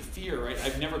things that interfere, right?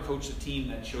 I've never coached a team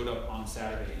that showed up on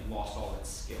Saturday and lost all its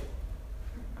skill,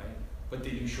 right? But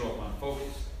they do show up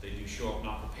unfocused. They do show up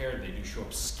not prepared. They do show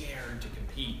up scared to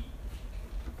compete,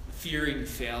 fearing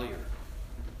failure,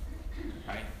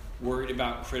 right? Worried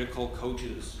about critical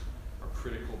coaches or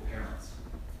critical parents.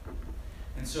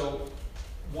 And so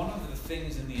one of the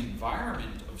things in the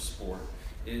environment of sport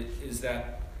is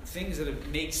that things that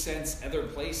make sense other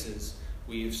places,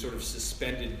 we've sort of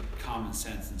suspended common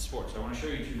sense in sports. So I want to show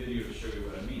you 2 videos to show you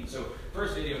what I mean. So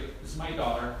first video, this is my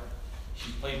daughter.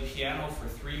 She's played piano for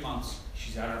 3 months.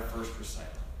 She's at her first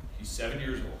recital. She's 7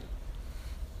 years old.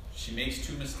 She makes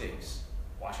 2 mistakes.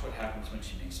 Watch what happens when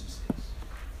she makes mistakes.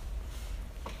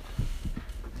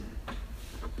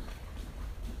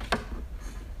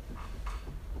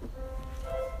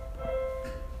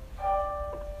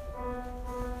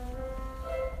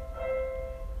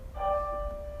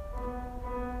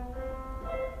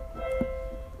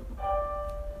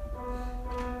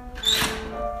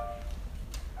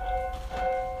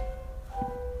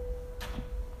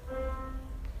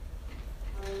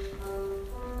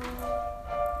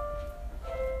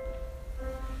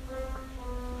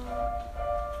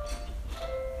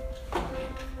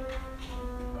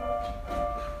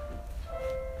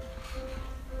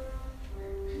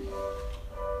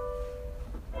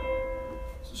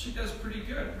 She does pretty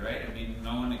good, right? I mean,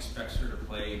 no one expects her to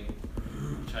play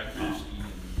Tchaikovsky in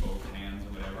both hands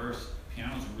or whatever.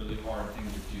 Piano's a really hard thing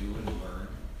to do and learn.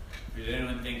 Did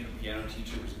anyone think the piano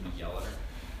teacher was going to yell at her?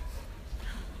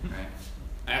 Right?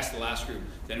 I asked the last group,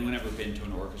 has anyone ever been to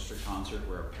an orchestra concert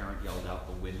where a parent yelled out,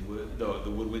 the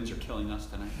woodwinds are killing us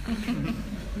tonight?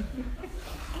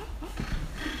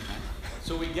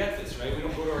 So we get this, right? We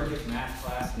don't go to our kids' math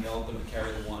class and yell at them to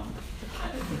carry the one.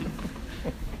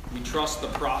 We trust the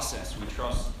process. We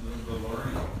trust the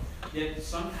learning. Yet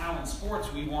somehow in sports,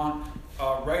 we want,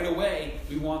 right away,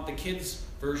 we want the kids'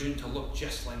 version to look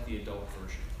just like the adult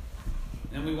version.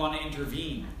 And then we want to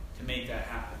intervene to make that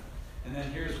happen. And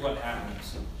then here's what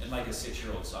happens in like a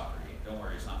 6-year-old soccer game. Don't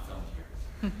worry, it's not filmed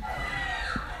here.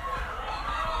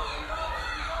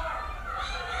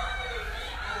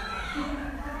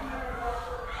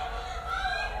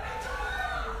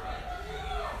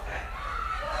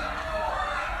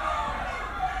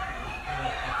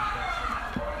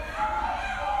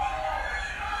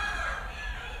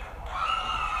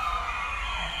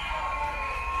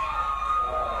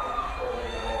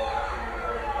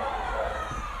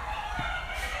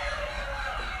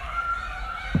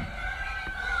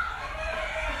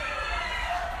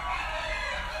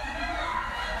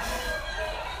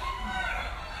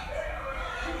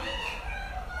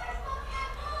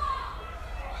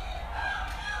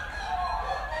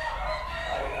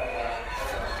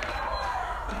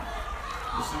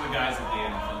 This is the guys at the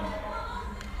end filming.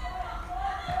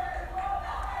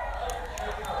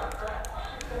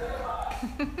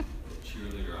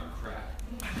 Cheerleader on crack.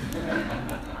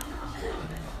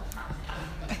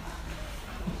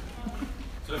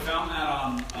 So I found that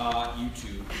on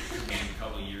YouTube. It took me a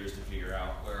couple of years to figure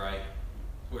out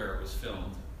where it was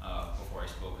filmed before I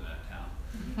spoke in that town.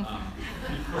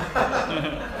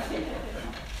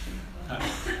 I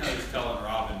was telling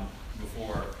Robin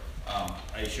before.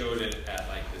 I showed it at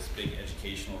like this big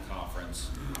educational conference,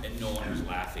 and no one was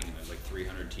laughing, and there's like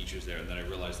 300 teachers there, and then I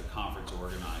realized the conference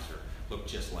organizer looked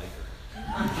just like her.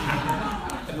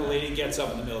 And the lady gets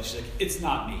up in the middle, she's like, "It's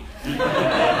not me."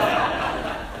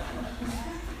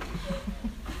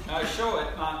 I show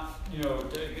it, not,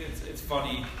 it's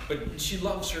funny, but she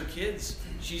loves her kids.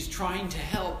 She's trying to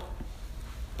help,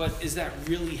 but is that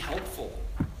really helpful?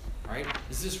 Right?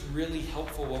 Is this really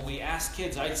helpful when we ask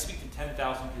kids? I speak to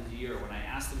 10,000 kids a year. When I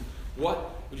ask them,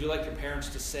 what would you like your parents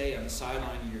to say on the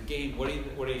sideline of your game? What do you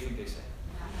think they say?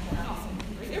 Nothing.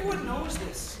 Right? Everyone knows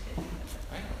this.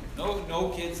 Right?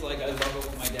 No kids like, I love it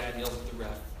when my dad yells at the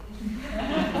ref.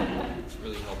 It's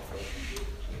really helpful.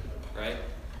 Right?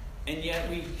 And yet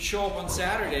we show up on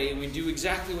Saturday and we do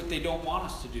exactly what they don't want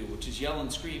us to do, which is yell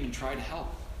and scream and try to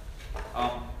help.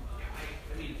 I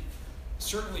mean,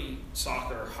 certainly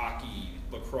soccer, hockey,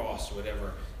 lacrosse,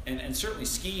 whatever, and certainly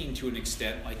skiing to an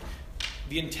extent, like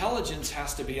the intelligence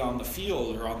has to be on the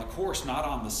field or on the course, not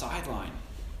on the sideline.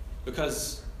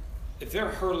 Because if they're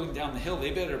hurtling down the hill,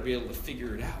 they better be able to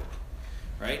figure it out,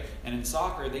 right? And in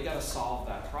soccer, they got to solve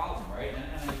that problem, right?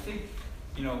 And I think,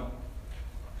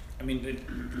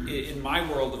 in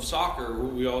my world of soccer,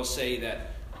 we always say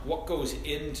that what goes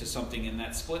into something in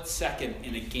that split second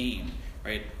in a game,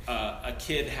 right? A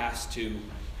kid has to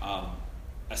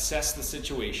assess the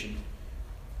situation,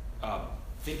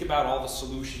 think about all the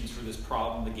solutions for this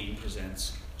problem the game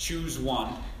presents, choose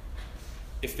one.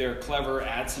 If they're clever,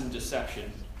 add some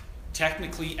deception,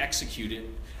 technically execute it,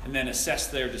 and then assess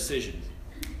their decision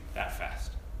that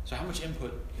fast. So how much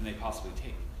input can they possibly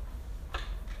take?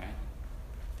 Okay?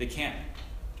 They can't.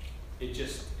 It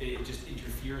just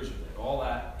interferes with it. All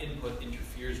that input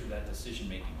interferes with that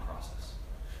decision-making process.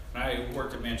 When I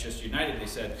worked at Manchester United, they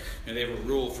said, you know, they have a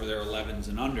rule for their 11s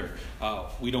and under.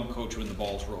 We don't coach when the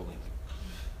ball's rolling.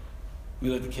 We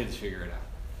let the kids figure it out.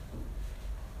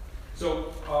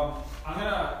 So I'm going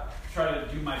to try to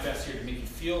do my best here to make you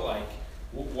feel like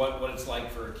what it's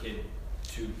like for a kid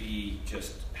to be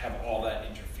just have all that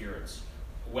interference.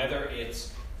 Whether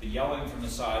it's the yelling from the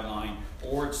sideline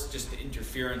or it's just the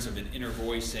interference of an inner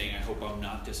voice saying, I hope I'm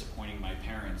not disappointing my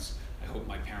parents. I hope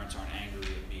my parents aren't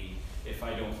angry at me. If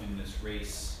I don't win this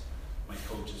race, my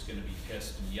coach is going to be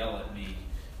pissed and yell at me,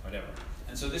 whatever.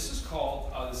 And so this is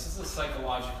called, this is a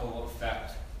psychological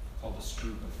effect called the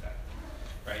Stroop effect,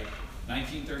 right?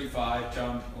 1935,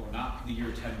 or not the year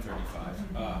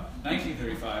 1035,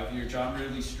 1935, the year John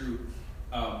Ridley Stroop.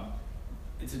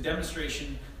 It's a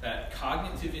demonstration that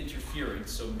cognitive interference,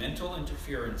 so mental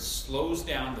interference, slows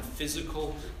down the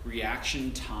physical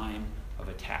reaction time of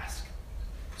a task.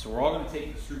 So we're all going to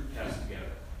take the Stroop test together.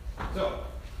 So,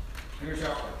 here's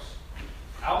how it works.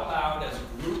 Out loud as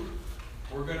a group,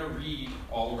 we're going to read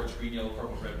all the words green, yellow,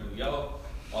 purple, red, blue, yellow,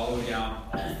 all the way down,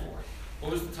 all four.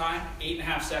 What was the time?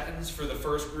 8.5 seconds for the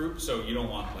first group, so you don't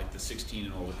want like the 16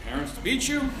 and older parents to beat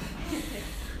you,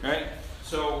 right?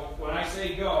 So when I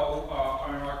say go,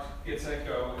 our mark, get set,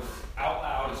 go, it's out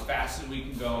loud as fast as we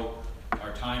can go.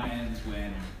 Our time ends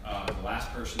when the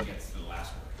last person gets to the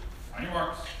last word. On your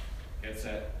marks, get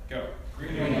set, go.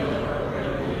 Green, yellow,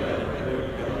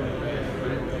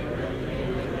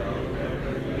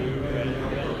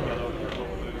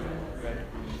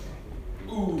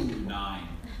 ooh, 9.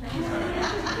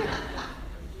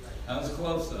 That was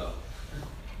close though.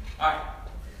 All right.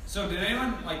 So did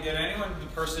anyone, the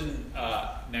person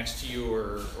next to you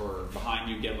or behind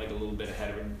you get like a little bit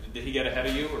ahead of him? Did he get ahead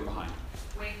of you or behind?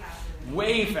 Way faster.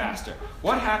 Way faster.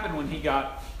 What happened when he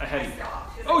got ahead of you?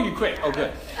 Oh, you quit. Oh,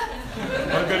 good.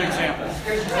 What a good example.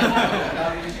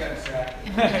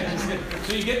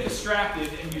 So you get distracted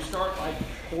and you start like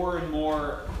pouring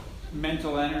more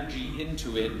mental energy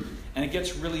into it, and it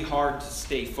gets really hard to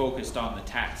stay focused on the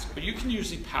task. But you can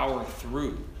usually power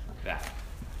through that.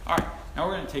 All right, now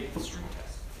we're going to take the Stroop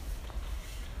test.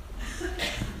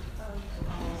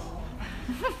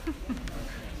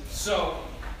 So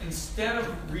instead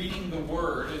of reading the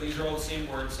word, these are all the same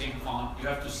word, same font, you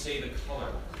have to say the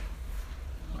color.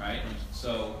 All right?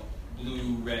 So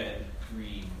blue, red,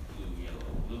 green, blue,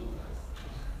 yellow, blue.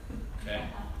 Okay?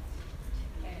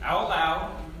 Out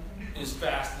loud, as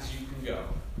fast as you can go.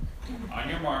 On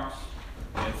your marks,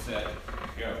 get set,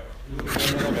 go.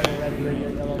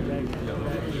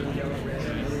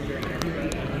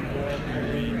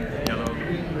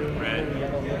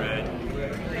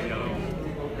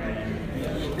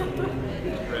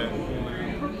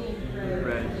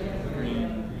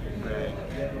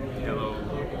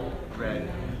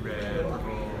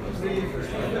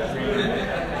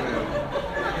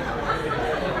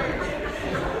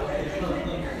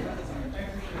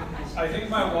 I think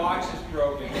my watch is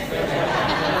broken.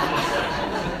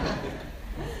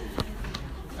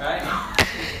 Right?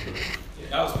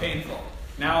 That was painful.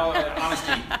 Now,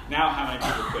 honestly, now how many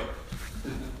people quit?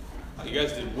 You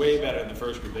guys did way better in the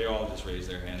first group. They all just raised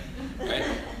their hand, right?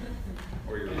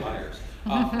 Or you're liars,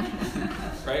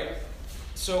 right?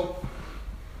 So,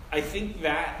 I think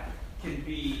that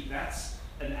that's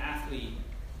an athlete,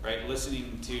 right?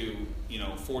 Listening to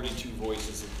 42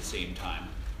 voices at the same time,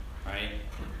 right?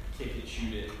 Kick it,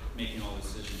 shoot it, making all the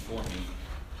decisions for me.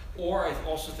 Or I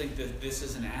also think that this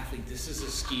is an athlete, this is a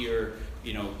skier,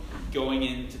 going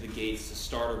into the gates to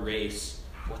start a race.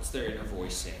 What's their inner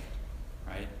voice saying,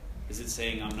 right? Is it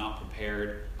saying, I'm not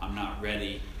prepared, I'm not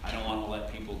ready, I don't want to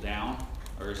let people down?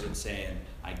 Or is it saying,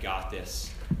 I got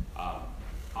this,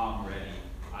 I'm ready,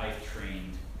 I've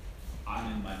trained,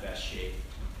 I'm in my best shape,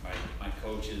 right? My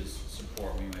coaches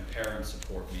support me, my parents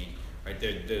support me, right?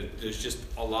 There's just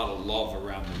a lot of love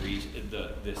around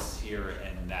this here,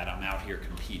 and that I'm out here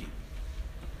competing,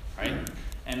 right?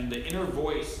 And the inner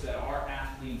voice that our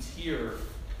athletes hear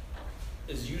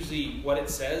is usually what it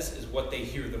says is what they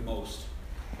hear the most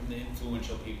from the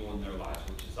influential people in their lives,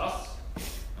 which is us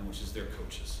and which is their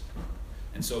coaches.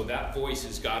 And so that voice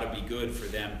has got to be good for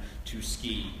them to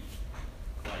ski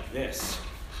like this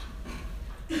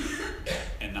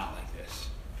and not like this,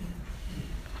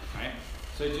 right?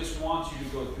 So I just want you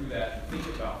to go through that and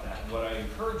think about that. And what I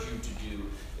encourage you to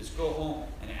do is go home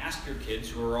and ask your kids,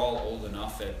 who are all old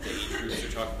enough at the age groups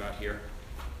we're talking about here,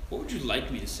 what would you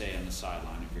like me to say on the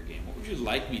sideline of your game? What would you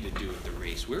like me to do at the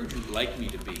race? Where would you like me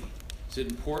to be? Is it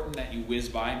important that you whiz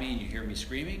by me and you hear me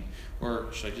screaming?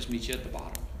 Or should I just meet you at the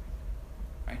bottom?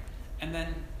 Right? And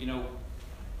then,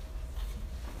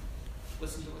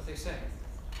 listen to what they say.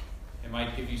 It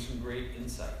might give you some great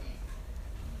insight.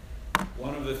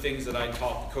 one of the things that I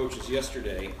taught the coaches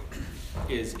yesterday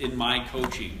is in my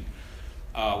coaching,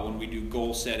 when we do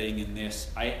goal setting and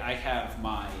this, I have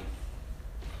my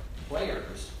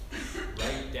players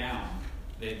write down,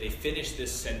 they finish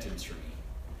this sentence for me.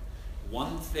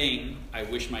 One thing I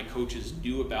wish my coaches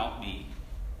knew about me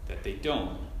that they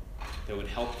don't, that would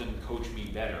help them coach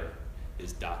me better,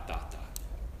 is ...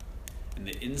 And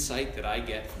the insight that I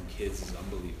get from kids is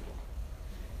unbelievable.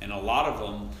 And a lot of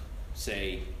them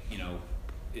say, you know,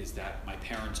 is that my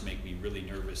parents make me really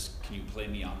nervous. Can you play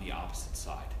me on the opposite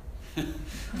side?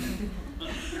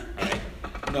 Right?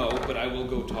 No, but I will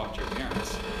go talk to your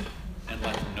parents and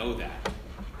let them know that,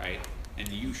 right? And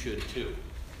you should too.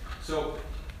 So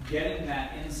getting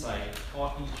that insight,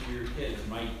 talking to your kids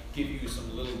might give you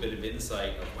some little bit of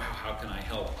insight of, wow, how can I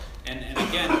help? And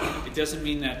again, it doesn't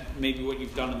mean that maybe what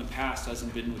you've done in the past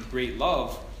hasn't been with great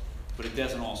love, but it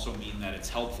doesn't also mean that it's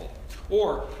helpful.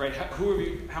 Or, right,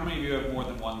 how many of you have more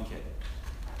than one kid?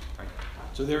 Right?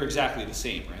 So they're exactly the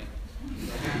same, right?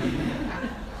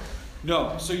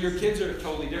 No, so your kids are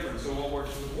totally different. So what works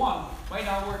with one might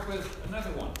not work with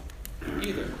another one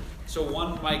either. So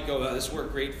one might go, oh, this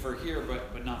worked great for here,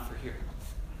 but not for here,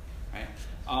 right?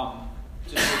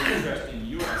 Just an interesting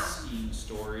U.S. skiing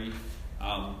story.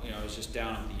 I was just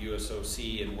down at the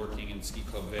USOC and working in Ski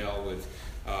Club Vail with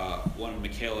one of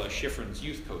Michaela Schifrin's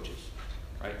youth coaches,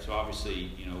 right? So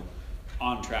obviously,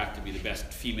 on track to be the best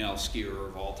female skier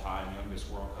of all time, youngest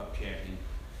World Cup champion.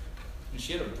 And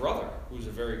she had a brother who was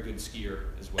a very good skier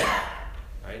as well,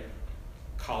 right?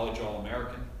 College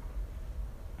All-American,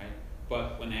 right?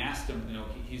 But when they asked him,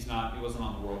 he wasn't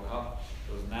on the World Cup,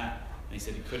 it wasn't that. And he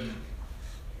said he couldn't,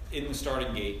 in the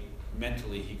starting gate,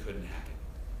 mentally he couldn't hack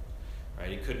it, right?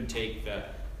 He couldn't take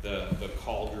the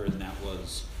cauldron that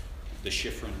was the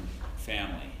Schifrin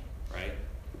family, right?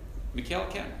 Michaela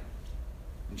can.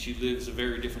 And she lives a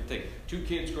very different thing. Two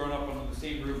kids growing up under the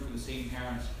same roof with the same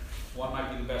parents. One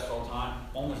might be the best all time.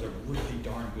 One was a really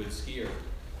darn good skier,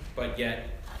 but yet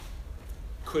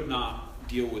could not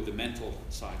deal with the mental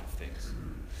side of things.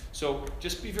 So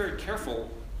just be very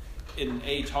careful in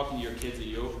A, talking to your kids that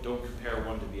you don't compare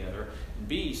one to the other, and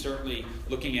B, certainly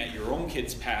looking at your own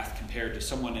kid's path compared to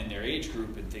someone in their age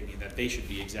group and thinking that they should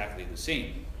be exactly the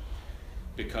same,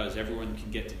 because everyone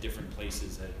can get to different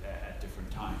places at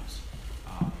different times,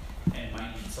 and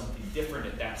might need something different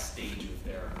at that stage of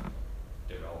their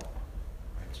development.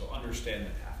 Right? So understand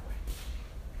the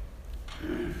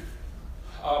pathway.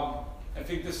 I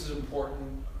think this is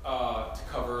important to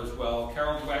cover as well.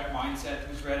 Carol Dweck, Mindset,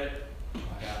 who's read it?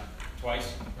 Yeah.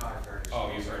 Twice? No, I've heard it.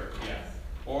 Oh, you've heard it, yeah.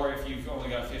 Or if you've only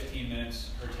got 15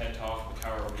 minutes, her TED Talk, The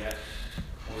Power of Yet,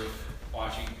 worth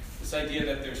watching. This idea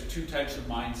that there's two types of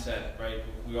mindset, right?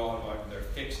 We all have either they're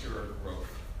fixed or growth.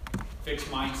 Fixed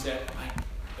mindset, my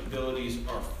abilities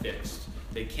are fixed.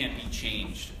 They can't be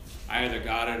changed. I either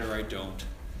got it or I don't,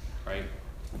 right?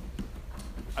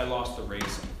 I lost the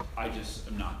race. I just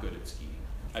am not good at skiing.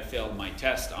 I failed my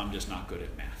test. I'm just not good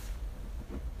at math.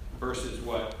 Versus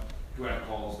what Dweck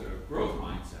calls the growth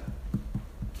mindset.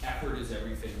 Effort is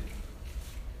everything,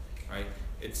 right?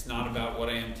 It's not about what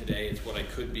I am today. It's what I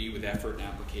could be with effort and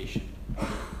application.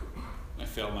 I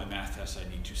failed my math test. I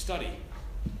need to study.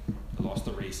 I lost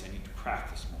the race. I need to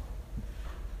practice more.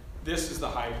 This is the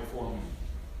high-performing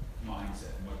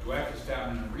mindset. And what Dweck has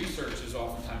found in the research is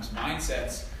oftentimes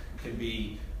mindsets can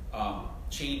be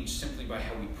changed simply by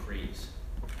how we praise.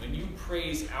 When you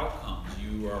praise outcomes,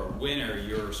 you are a winner,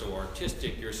 you're so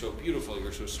artistic, you're so beautiful,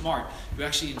 you're so smart, you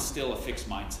actually instill a fixed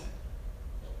mindset.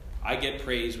 I get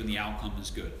praise when the outcome is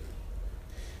good.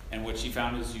 And what she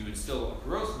found is you instill a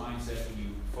growth mindset when you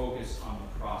focus on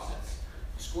the process.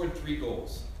 You scored 3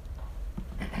 goals.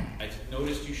 I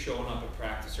noticed you showing up at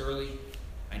practice early.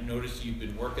 I noticed you've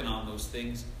been working on those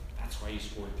things. That's why you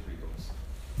scored 3 goals.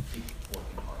 Keep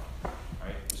working hard,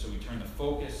 right? So we turn the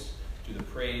focus to the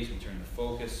praise, we turn the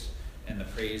focus and the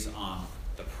praise on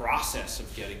the process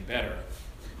of getting better.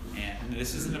 And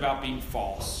this isn't about being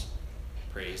false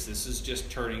praise. This is just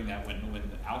turning that when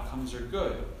the outcomes are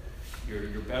good,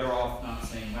 you're better off not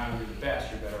saying, wow, you're the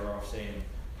best. You're better off saying,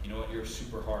 you know what, you're a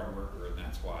super hard worker and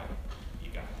that's why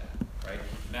you got that, right?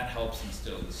 And that helps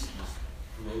instill this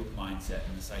growth mindset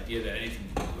and this idea that anything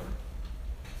can be learned.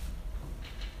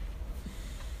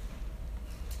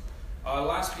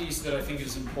 Last piece that I think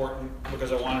is important,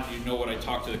 because I wanted you to know what I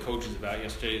talked to the coaches about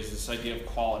yesterday, is this idea of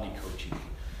quality coaching.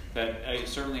 That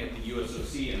certainly at the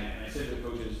USOC, and I said to the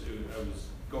coaches, I was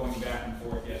going back and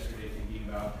forth yesterday thinking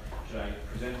about, should I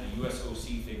present the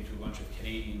USOC thing to a bunch of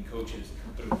Canadian coaches,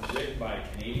 but it was written by a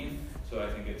Canadian, so I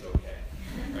think it's okay,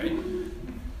 right?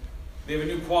 We have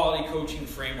a new quality coaching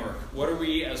framework. What are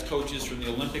we as coaches from the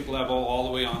Olympic level all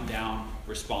the way on down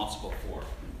responsible for?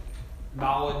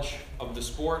 Knowledge of the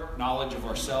sport, knowledge of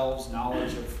ourselves,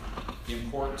 knowledge of the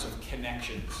importance of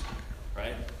connections,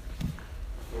 right?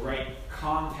 The right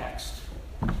context,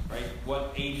 right?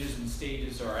 What ages and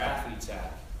stages are athletes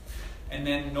at? And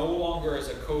then no longer as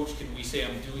a coach can we say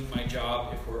I'm doing my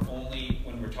job if we're only,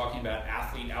 when we're talking about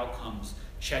athlete outcomes,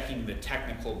 checking the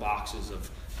technical boxes of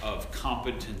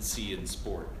competency in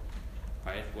sport,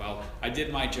 right? Well, I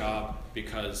did my job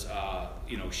because,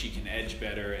 she can edge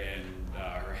better and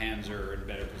her hands are in a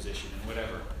better position and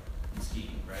whatever in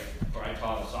skiing, right? Or I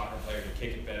taught a soccer player to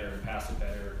kick it better and pass it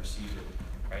better and receive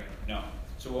it, right? No.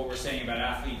 So what we're saying about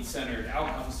athlete-centered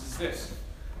outcomes is this,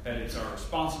 that it's our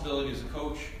responsibility as a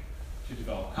coach to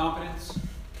develop confidence,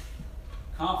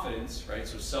 right?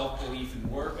 So self-belief and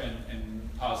work and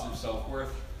positive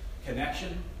self-worth,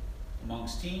 connection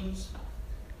amongst teams,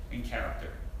 and character,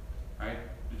 right?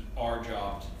 It's our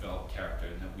job to develop character,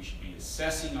 and that we should be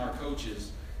assessing our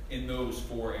coaches in those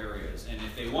 4 areas. And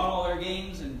if they won all their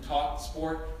games and taught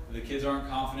sport, the kids aren't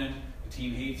confident, the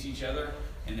team hates each other,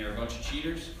 and they're a bunch of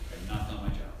cheaters, I've not done my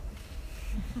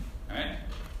job. All right?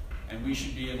 And we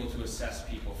should be able to assess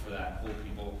people for that and hold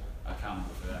people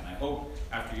accountable for that. And I hope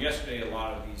after yesterday, a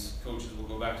lot of these coaches will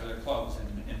go back to their clubs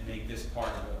and make this part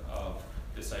of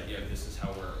this idea of this is how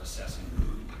we're assessing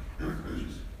our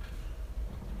coaches.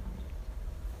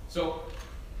 So,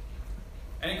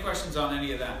 any questions on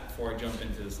any of that before I jump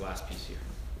into this last piece here?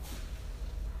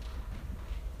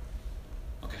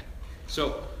 Okay.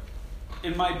 So,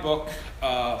 in my book,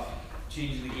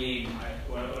 Changing the Game,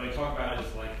 what I talk about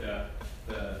is like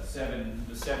the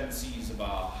seven C's of a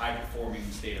high-performing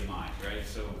state of mind, right?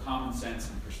 So common sense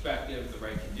and perspective, the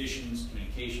right conditions,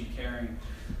 communication, caring,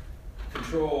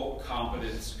 control,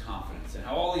 competence, confidence, and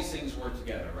how all these things work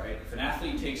together, right? If an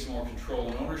athlete takes more control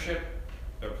and ownership,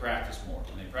 they'll practice more.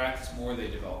 When they practice more, they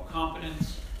develop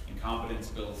competence, and competence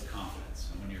builds confidence.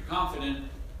 And when you're confident,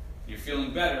 you're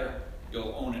feeling better,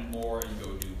 you'll own it more and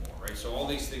go do more, right? So all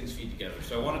these things feed together.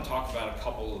 So I want to talk about a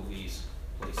couple of these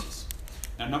places.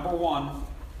 Now, number 1,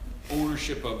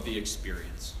 ownership of the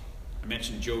experience. I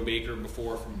mentioned Joe Baker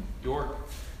before from York,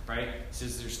 right? He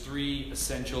says there's 3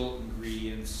 essential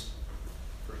ingredients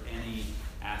for any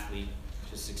athlete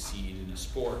to succeed in a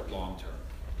sport long term.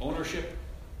 Ownership,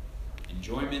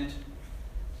 enjoyment,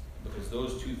 because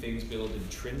those 2 things build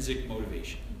intrinsic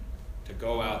motivation to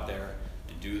go out there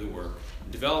and do the work,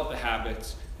 and develop the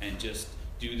habits, and just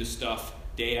do the stuff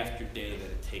day after day that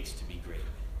it takes to be great.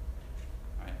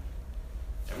 Right?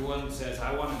 Everyone says,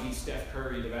 I want to be Steph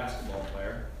Curry, the basketball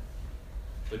player,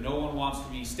 but no one wants to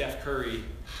be Steph Curry,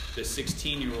 the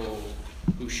 16-year-old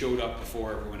who showed up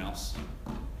before everyone else.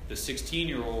 The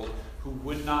 16-year-old who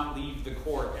would not leave the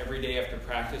court every day after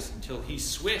practice until he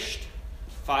swished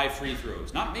 5 free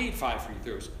throws. Not made 5 free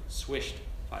throws, swished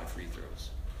 5 free throws.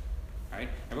 Right?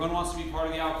 Everyone wants to be part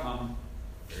of the outcome.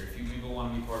 Very few people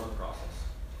want to be part of the process.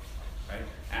 Right?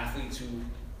 Athletes who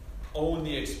own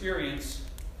the experience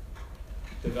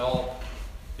develop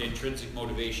the intrinsic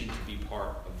motivation to be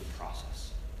part of the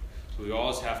process. So we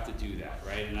always have to do that,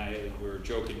 right? And we were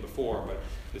joking before, but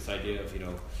this idea of,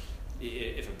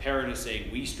 if a parent is saying,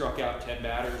 we struck out 10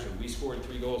 batters or we scored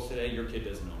 3 goals today, your kid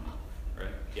doesn't own it,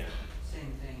 right? Yeah.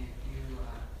 Same thing, if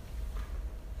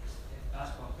a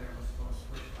basketball player was supposed to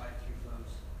switch 5 free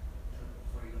throws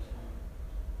before he goes home,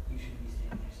 you shouldn't be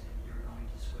standing there saying you're going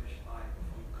to switch 5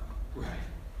 before you come home. Right.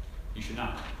 You should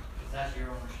not. Because that's your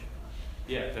ownership.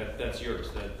 Yeah, that's yours.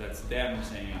 That's them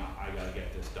saying, I got to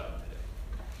get this done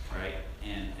today, right?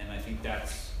 And I think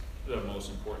that's the most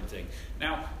important thing.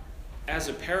 Now, as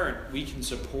a parent, we can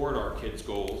support our kids'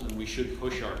 goals, and we should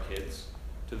push our kids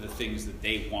to the things that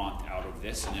they want out of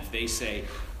this. And if they say,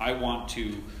 I want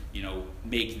to,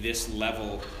 make this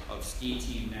level of ski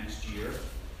team next year,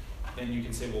 then you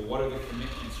can say, well, what are the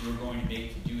commitments you're going to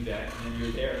make to do that? And then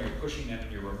you're there and you're pushing them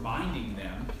and you're reminding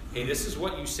them, hey, this is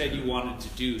what you said you wanted to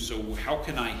do, so how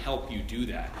can I help you do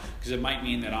that? Because it might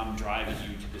mean that I'm driving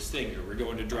you to this thing, or we're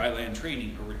going to dry land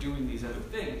training, or we're doing these other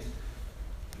things.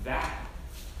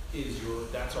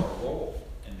 That's our role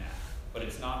in that. But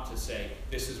it's not to say,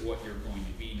 this is what you're going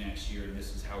to be next year and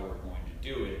this is how we're going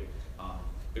to do it.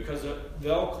 Because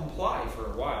they'll comply for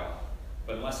a while,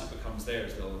 but unless it becomes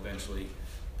theirs, they'll eventually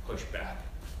push back.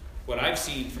 What I've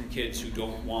seen from kids who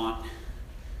don't want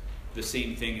the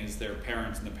same thing as their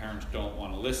parents and the parents don't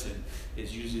want to listen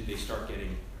is usually they start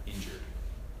getting injured.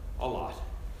 A lot.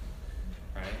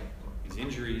 Right? These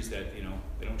injuries that,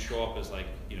 they don't show up as a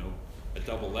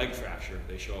double leg fracture.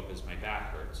 They show up as my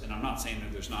back hurts. And I'm not saying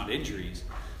that there's not injuries,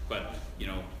 but you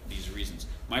know, these reasons.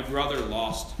 My brother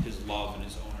lost his love and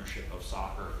his ownership of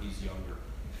soccer. He's younger.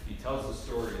 He tells the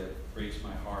story that breaks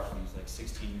my heart. When he was like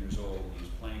 16 years old, he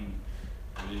was playing.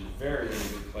 He was a very,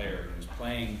 very good player. He was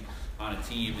playing on a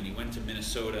team, and he went to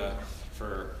Minnesota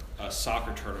for a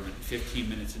soccer tournament. 15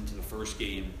 minutes into the first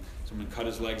game, someone cut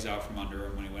his legs out from under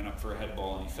him when he went up for a head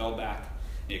ball, and he fell back.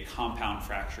 He had a compound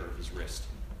fracture of his wrist.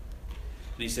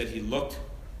 And he said he looked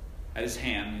at his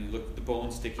hand, and he looked at the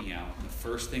bone sticking out, and the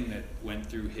first thing that went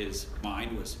through his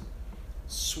mind was,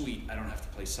 sweet, I don't have to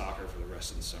play soccer for the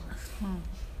rest of the summer.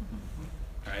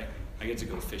 Right? I get to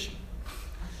go fishing.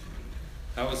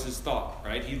 That was his thought,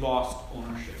 right? He lost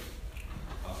ownership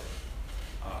of it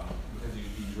because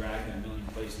he'd be dragged in a million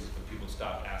places, but people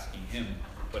stopped asking him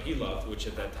what he loved, which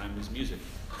at that time was music.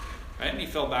 Right? And he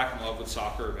fell back in love with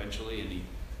soccer eventually, and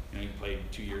he played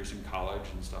 2 years in college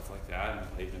and stuff like that,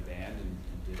 and played in a band and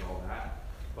did all that.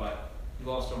 But he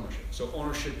lost ownership. So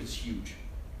ownership is huge.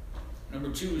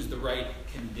 Number 2 is the right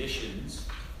conditions,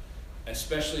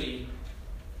 especially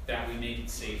that we make it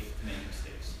safe to make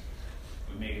mistakes.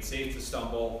 We make it safe to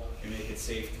stumble, we make it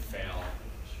safe to fail.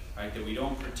 Right? That we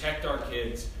don't protect our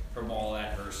kids from all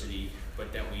adversity,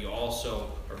 but that we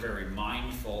also are very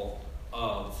mindful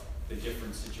of the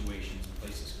different situations and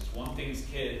places. Because one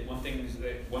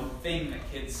thing that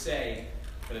kids say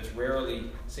that it's rarely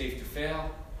safe to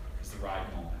fail is the ride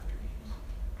home after games,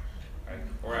 right?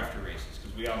 Or after races,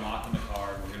 because we got them locked in the car.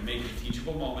 We're going to make it a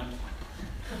teachable moment.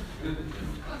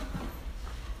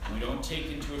 And we don't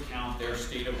take into account their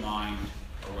state of mind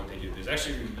or what they do. There's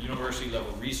actually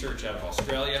university-level research out of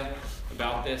Australia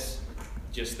about this.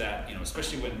 Just that,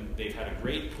 especially when they've had a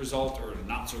great result or a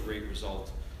not so great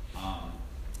result,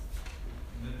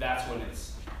 that's when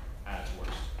it's at its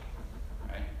worst,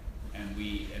 right? And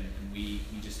we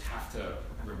just have to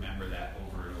remember that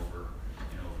over and over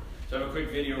and over. So I have a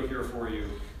quick video here for you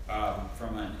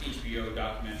from an HBO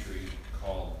documentary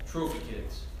called Trophy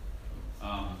Kids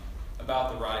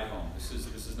about the ride home. This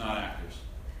is not actors.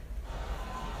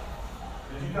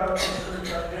 Did you tell us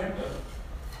again?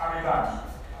 How many times?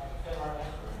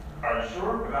 Are you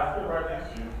sure? Because I stood right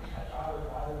next to you.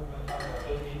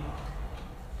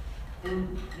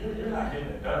 Dude, you're not getting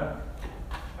it done.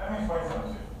 Let me explain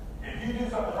something to you. If you do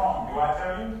something wrong, do I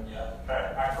tell you? Yeah. Okay,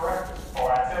 I correct it.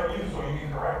 Or I tell you so you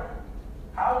can correct it.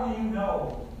 How do you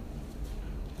know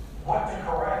what to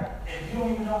correct if you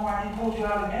don't even know why he pulled you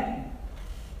out of the game?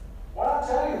 What I'll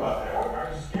tell you about that? Are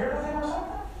you scared of him or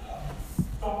something?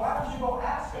 So why don't you go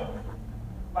ask him?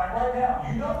 Like right now,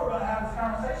 you know we're going to have this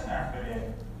conversation after the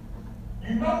game.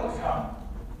 You know it's coming.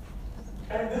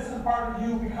 Okay, this is part of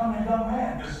you becoming a young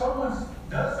man. If someone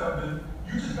does something,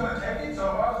 you just going to take it? So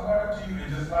if I was right up to you and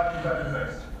just slap you right in the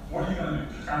face, what are you going to do?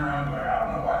 Just turn around and be like, I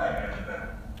don't know why that guy did that.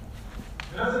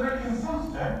 It doesn't make any sense,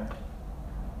 Jay.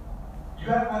 You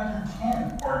act like you're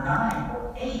 10 or 9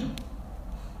 or 8.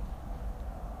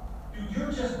 Dude,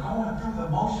 you're just going through the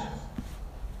motions.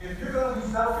 If you're going to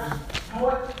be selfish, you know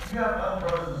what? You have other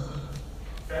brothers and sisters.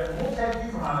 Okay? We'll take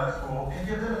you from out of that school and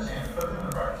give them a chance. Put them in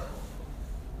the private school.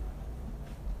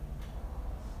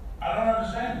 I don't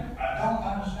understand it. I don't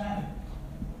understand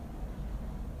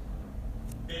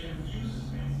it. It confuses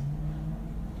me.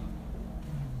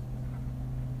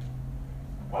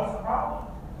 What's the problem?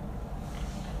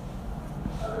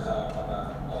 Every time I'm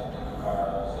not in the car,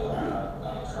 I feel like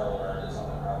I'm in trouble or I did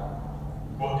something wrong.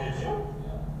 Well, did you?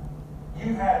 Yeah.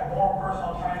 You've had more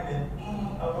personal training than any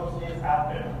of those kids out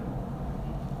there.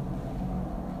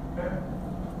 Okay?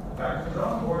 Back to the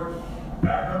drawing board.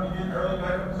 Back up again early,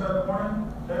 back up inside the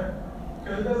morning. Okay?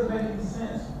 Because it doesn't make any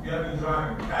sense. You have to be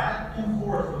driving back and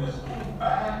forth from this school.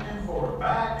 Back and forth,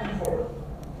 back and forth.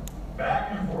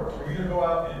 Back and forth. For you to go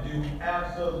out and do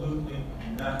absolutely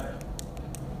nothing.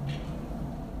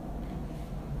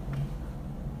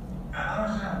 I don't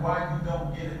understand why you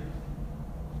don't get it.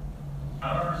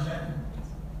 I don't understand.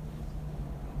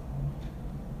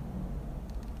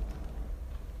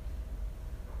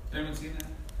 Has anyone seen that?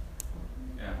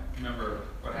 Yeah. Remember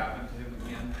what happened to him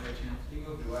again by chance? He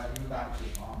moved away. He moved back to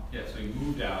his mom. Yeah, so he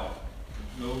moved out,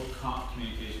 no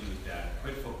communication with his dad,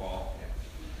 quit football.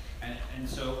 Yeah. And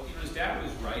so, his dad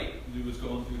was right, he was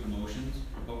going through the motions,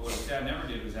 but what his dad never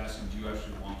did was ask him, do you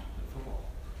actually want to play football?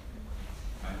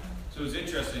 Right? So it was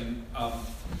interesting,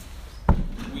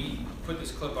 we put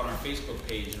this clip on our Facebook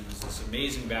page, and it was this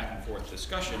amazing back and forth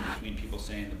discussion between people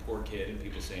saying the poor kid and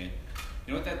people saying,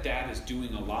 you know what, that dad is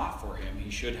doing a lot for him,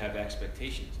 he should have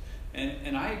expectations.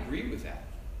 And I agree with that,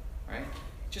 right?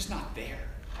 Just not there.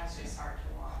 That's just hard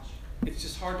to watch. It's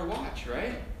just hard to watch,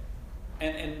 right?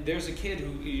 And there's a kid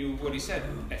who what he said,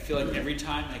 I feel like every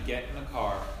time I get in the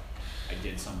car, I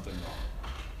did something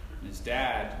wrong. And his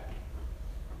dad,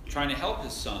 trying to help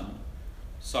his son,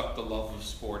 sucked the love of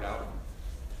sport out of him.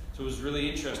 So it was really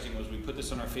interesting was we put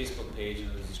this on our Facebook page, and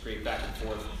there was this great back and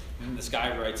forth. And then this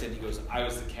guy writes in, he goes, I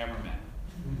was the cameraman.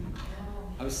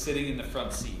 I was sitting in the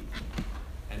front seat.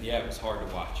 And yeah, it was hard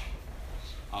to watch.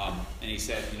 And he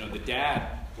said, the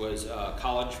dad was a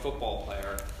college football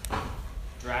player,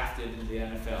 drafted into the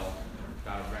NFL,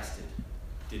 got arrested,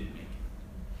 didn't make it.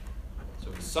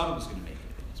 So his son was going to make it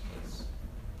in his place.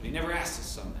 But he never asked his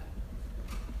son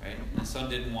that. Right? And his son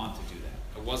didn't want to do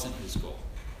that. It wasn't his goal.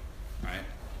 Right?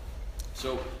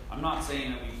 So I'm not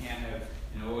saying that we can't have,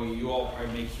 you all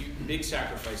probably make big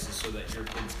sacrifices so that your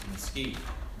kids can ski.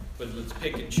 But let's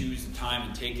pick and choose the time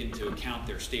and take into account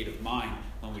their state of mind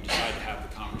when we decide to have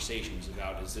the conversations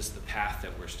about, is this the path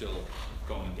that we're still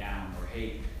going down? Or,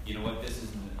 hey, you know what, this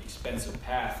is an expensive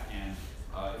path, and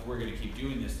if we're going to keep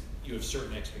doing this, you have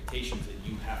certain expectations that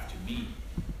you have to meet,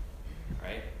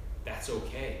 right? That's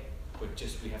okay, but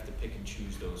just we have to pick and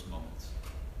choose those moments,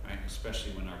 right?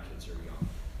 Especially when our kids are young.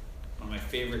 One of my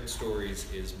favorite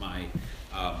stories is when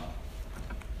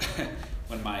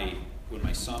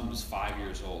my son was 5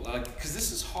 years old, because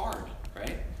this is hard,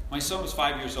 right? My son was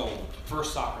 5 years old,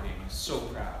 first soccer game, I was so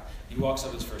proud. He walks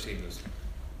up his first game and goes,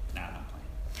 nah, I'm not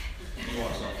playing. He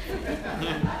walks off.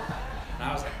 And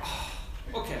I was like, oh,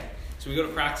 okay. So we go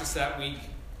to practice that week,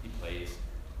 he plays.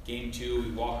 Game 2,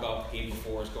 we walk up, game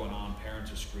before is going on,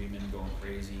 parents are screaming, going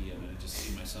crazy, and I just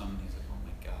see my son, and he's like, oh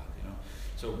my God,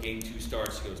 So game 2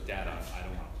 starts, he goes, Dad, I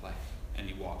don't want to play. And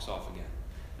he walks off again.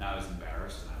 And I was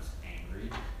embarrassed, and I was angry.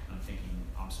 I'm thinking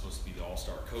I'm supposed to be the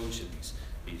all-star coach, and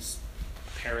these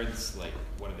parents, like,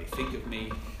 what do they think of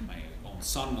me? My own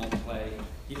son won't play.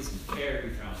 He doesn't care. He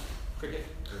found cricket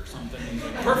or something. He's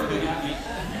like, perfectly happy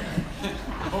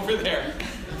over there.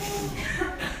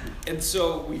 And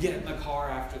so we get in the car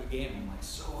after the game. I'm like,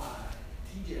 so,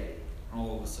 TJ. And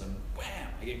all of a sudden, wham,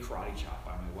 I get karate chopped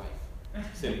by my wife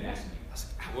sitting next to me. I was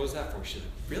like, what was that for? She's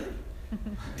like, really?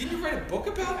 Didn't you write a book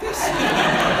about this?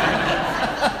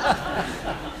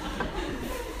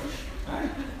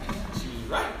 She was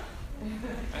right.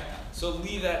 So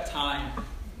leave that time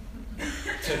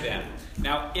to them.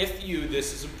 Now,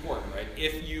 this is important, right?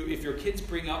 If your kids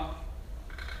bring up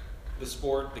the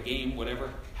sport, the game, whatever,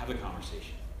 have a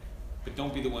conversation. But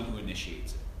don't be the one who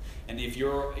initiates it. And if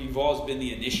you've always been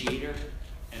the initiator,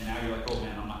 and now you're like, oh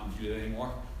man, I'm not going to do that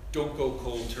anymore, don't go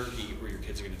cold turkey or your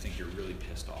kids are going to think you're really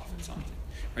pissed off at something.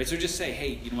 Right? So just say,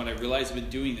 hey, you know what, I realize I've been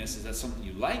doing this. Is that something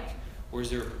you like? Or is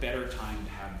there a better time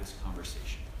to have this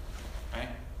conversation? Right?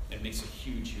 It makes a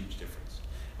huge, huge difference.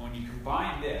 And when you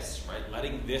combine this, right,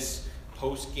 letting this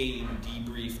post-game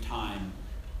debrief time,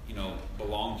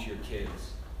 belong to your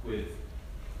kids with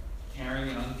caring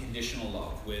and unconditional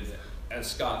love, with,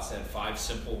 as Scott said, 5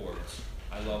 simple words.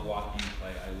 I love watching you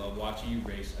play. I love watching you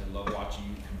race. I love watching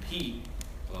you compete.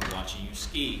 I love watching you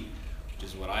ski, which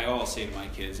is what I always say to my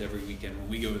kids every weekend when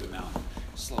we go to the mountain. I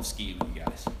just love skiing with you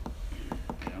guys.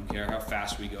 I don't care how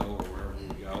fast we go or wherever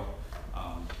we go.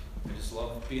 I just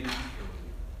love being out here with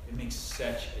you. It makes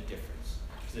such a difference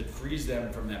because it frees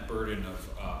them from that burden of,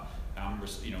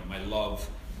 my love,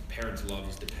 parents' love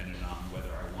is dependent on whether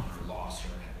I won or lost or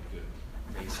had a good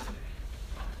race today.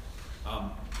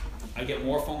 I get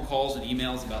more phone calls and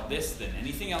emails about this than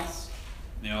anything else.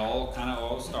 And they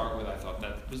all start with, I thought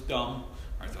that was dumb,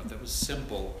 or I thought that was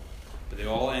simple, but they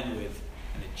all end with,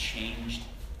 and it changed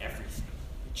everything.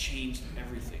 It changed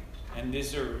everything. And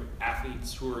these are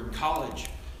athletes who are in college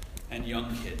and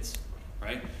young kids,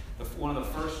 right? One of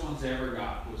the first ones I ever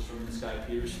got was from this guy,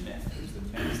 Peter Smith, who's the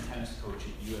men's tennis coach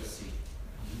at USC.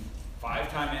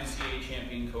 5-time NCAA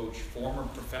champion coach, former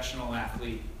professional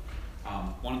athlete,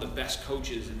 one of the best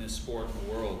coaches in this sport in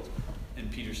the world.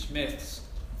 And Peter Smith's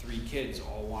 3 kids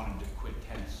all wanted to quit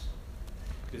tennis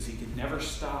because he could never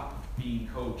stop being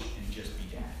coach and just be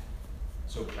dad.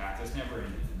 So practice never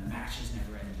ended and the matches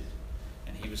never ended.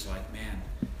 And he was like, man,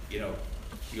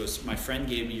 he goes, my friend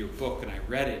gave me your book and I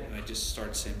read it and I just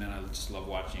started saying, man, I just love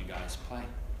watching you guys play.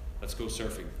 Let's go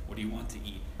surfing. What do you want to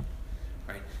eat?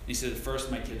 Right? And he said, at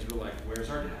first my kids were like, where's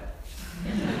our dad?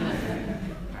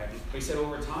 Right? But he said,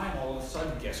 over time, all of a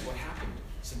sudden, guess what happened?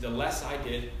 He said, the less I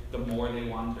did, the more they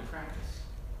wanted to practice.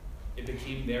 It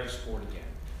became their sport again.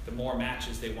 The more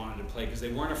matches they wanted to play because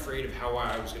they weren't afraid of how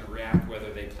I was going to react,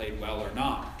 whether they played well or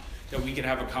not. That we could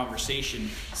have a conversation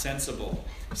sensible.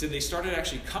 He said they started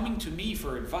actually coming to me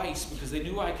for advice because they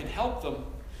knew I could help them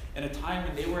in a time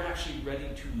when they were actually ready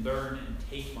to learn and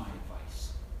take my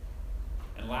advice.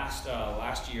 And last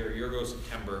year, a year ago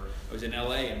September, I was in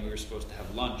LA and we were supposed to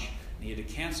have lunch. And he had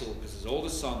to cancel because his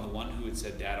oldest son, the one who had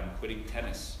said, Dad, I'm quitting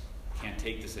tennis, can't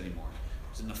take this anymore,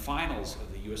 was in the finals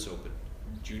of the US Open,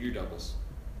 junior doubles,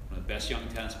 one of the best young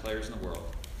tennis players in the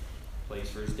world. Plays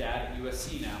for his dad at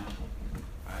USC now.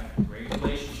 Right? Great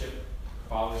relationship,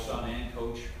 father, son, and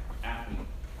coach, athlete.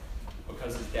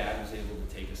 Because his dad was able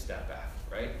to take a step back,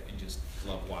 right? And just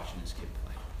love watching his kid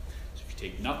play. So if you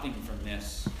take nothing from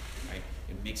this, right,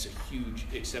 it makes a huge,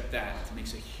 except that, it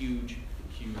makes a huge,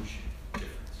 huge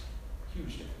difference.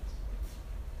 Huge difference.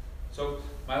 So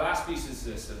my last piece is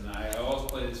this, and I always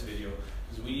play this video,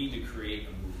 is we need to create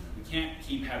a movement. We can't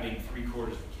keep having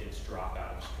 3/4 of the kids drop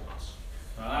out of sports.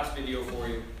 My last video for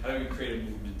you, how do we create a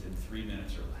movement in 3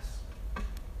 minutes or less?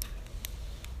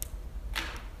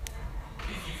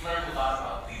 If you've learned a lot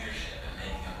about leadership and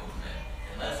making a movement,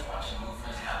 then let's watch a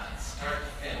movement happen start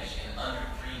to finish in under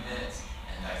 3 minutes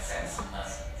and dissect some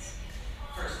lessons.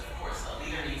 First, of course, a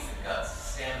leader needs the guts to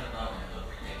stand alone and look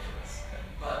ridiculous.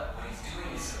 But what he's doing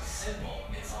is so simple,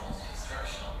 it's almost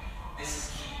instructional. This is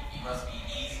key. You must be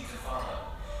easy to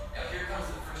follow. Now here comes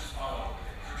the first follower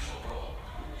with a crucial role.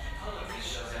 He publicly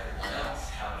shows everyone else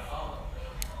how to follow.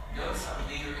 Notice how the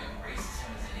leader embraces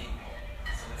him as an equal.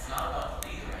 So it's not about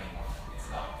the leader anymore. It's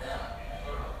about them,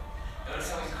 plural. Notice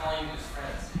how he's calling to his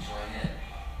friends to join in.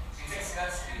 So it takes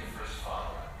guts to be the first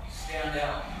follower. You stand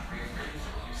out and you create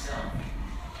ridicule yourself.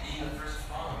 Being the first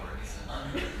follower is an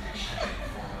underappreciated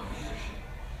form of leadership.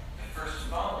 The first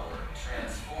follower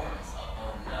transforms a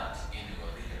lone nut into a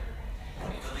leader.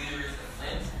 If the leader is the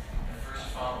flint, the first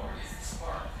follower is the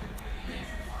spark that really makes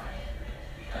the fire.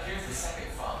 Now here's the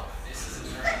second follower. This is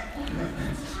a turning point.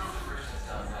 The first has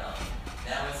done well.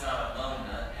 Now it's not a lone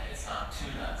nut and it's not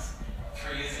two nuts.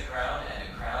 3 is a crowd and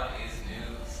a crowd is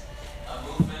news. A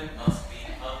movement must be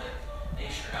public.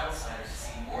 Make sure outsiders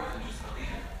see more than just the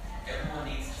leader. Everyone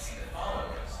needs to see the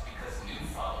followers because new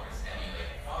followers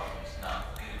emulate followers,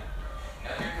 not the leader.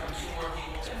 Now here come 2 more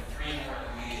people and 3 more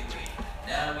immediately.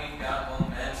 Now we've got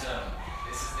momentum.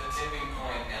 This is the tipping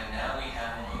point and now we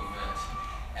have a movement.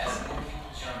 As more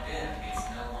people jump in, it's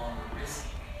no longer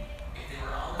risky. If they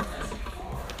were on the fence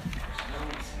before, there's no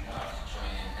reason not to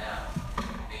join in now.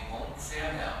 They won't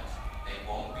stand out, they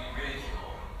won't be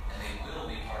ridiculed, and they will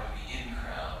be part of the in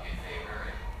crowd if they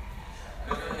hurry.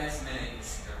 Over the next minute, you'll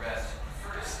see the rest who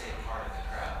prefer to stay part of the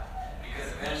crowd,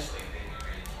 because eventually they'll be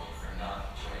ridiculed for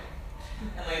not joining.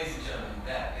 And ladies and gentlemen,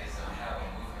 that is how a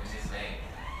movement is made.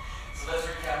 So let's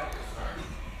recap what we've learned.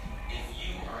 If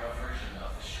you are a version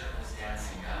of the shirtless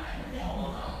dancing guy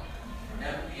all alone,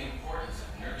 remember the importance of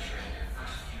nurturing your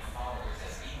first few followers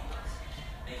as equals,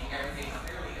 making everything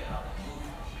clearly about the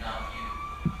movement, not you.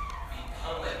 Be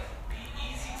public, be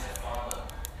easy to follow.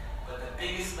 But the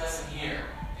biggest lesson here,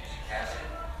 did you catch it?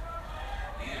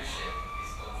 Leadership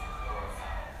is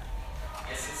over-glorified.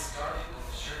 Yes, it started with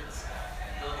the shirtless guy,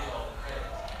 and he'll get all the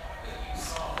credit, but you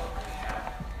saw what really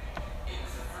happened. It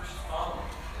was the first follower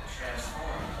that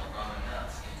transformed a lone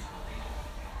nut into a leader.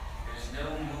 There's no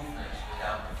movement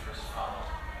without the first follower.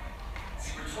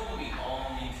 See, we're told we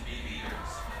all need to be leaders,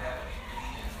 but that would be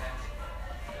really ineffective.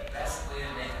 The best way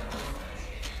to make a movement,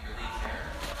 if you really care,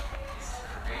 is to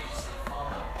courageously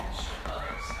follow and show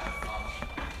others how to follow.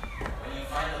 When you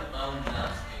find a lone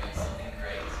nut doing something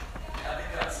great, have the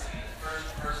guts to be the first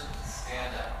person to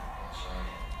stand up and join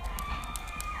in.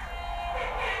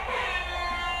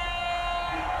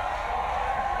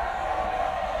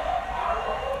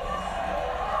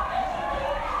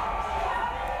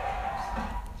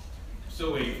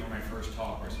 Still waiting for my first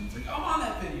talk where someone's like, I'm on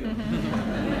that video.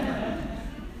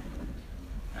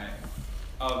 Right.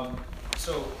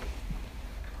 So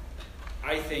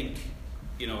I think,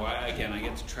 I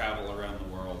get to travel around the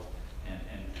world and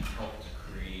help to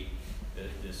create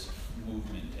this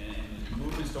movement. And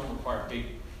movements don't require big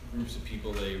groups of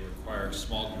people. They require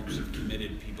small groups of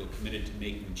committed people, committed to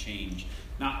making change,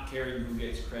 not caring who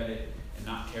gets credit and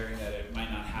not caring that it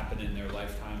might not happen in their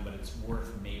lifetime, but it's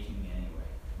worth making anyway.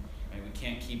 Right? We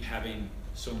can't keep having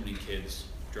so many kids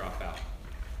drop out.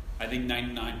 I think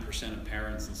 99% of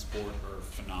parents in sport are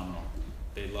phenomenal.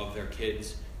 They love their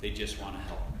kids. They just want to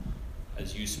help.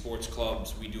 As youth sports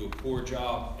clubs, we do a poor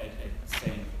job at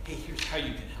saying, hey, here's how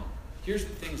you can help. Here's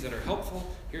the things that are helpful.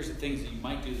 Here's the things that you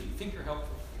might do that you think are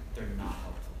helpful. They're not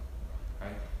helpful,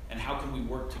 right? And how can we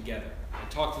work together? I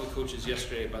talked to the coaches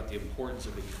yesterday about the importance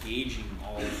of engaging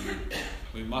all of you.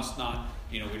 We must not,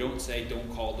 we don't say, don't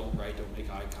call, don't write, don't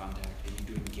make eye contact. We need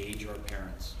to engage our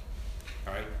parents,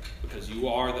 all right? Because you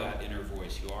are that inner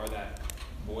voice. You are that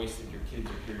voice that your kids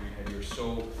are hearing in your head. You're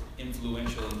so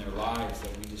influential in their lives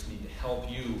that we just need to help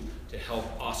you, to help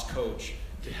us coach,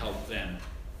 to help them,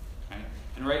 right?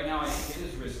 And right now, I think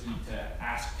it is risky to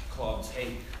ask clubs,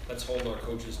 hey, let's hold our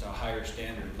coaches to a higher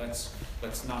standard. Let's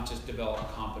not just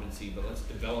develop competency, but let's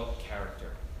develop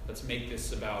character. Let's make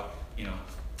this about, you know,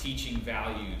 teaching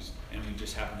values, and we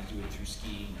just happen to do it through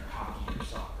skiing or hockey or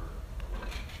soccer.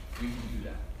 We can do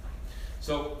that.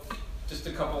 So, just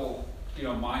a couple, you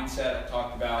know, mindset I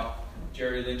talked about.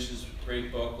 Jerry Lynch's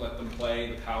great book, Let Them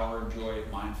Play, The Power and Joy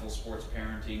of Mindful Sports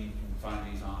Parenting. You can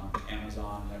find these on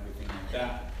Amazon and everything like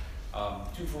that.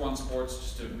 2-for-1 Sports,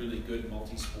 just a really good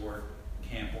multi-sport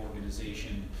camp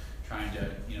organization trying to,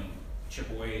 you know, chip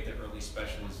away at the early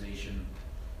specialization.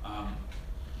 I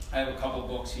have a couple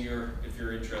books here if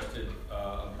you're interested.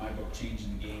 My book,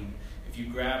 Changing the Game. If you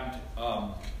grabbed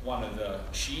one of the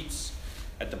sheets,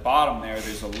 at the bottom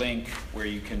there's a link where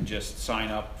you can just sign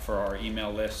up for our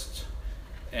email list,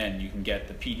 and you can get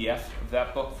the PDF of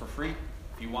that book for free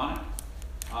if you want it.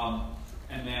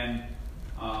 And then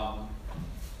I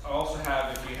also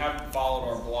have, if you haven't followed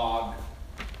our blog,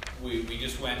 we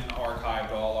just went and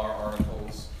archived all our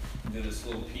articles into this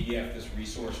little PDF, this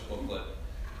resource booklet,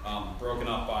 broken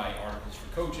up by articles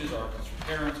for coaches, articles for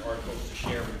parents, articles to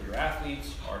share with your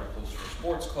athletes, articles for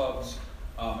sports clubs,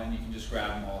 and you can just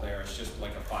grab them all there. It's just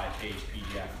like a 5-page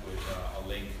PDF with a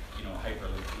link, you know, a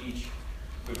hyperlink to each.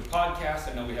 We have a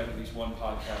podcast. I know we have at least one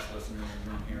podcast listener in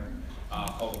the room here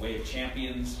called The Way of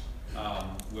Champions,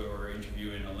 where we're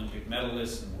interviewing Olympic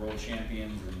medalists and world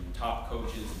champions and top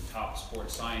coaches and top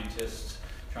sports scientists,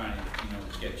 trying to, you know,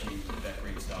 get you that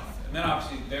great stuff. And then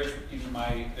obviously there's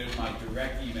my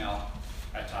direct email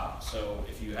at top. So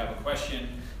if you have a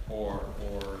question or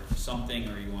something,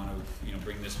 or you want to, you know,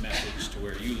 bring this message to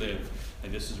where you live,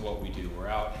 then this is what we do. We're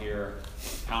out here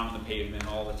pounding the pavement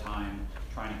all the time,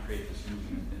 trying to create this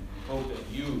movement, and we hope that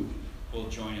you will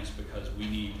join us, because we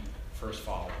need first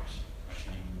followers.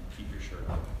 Actually, you can keep your shirt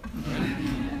on.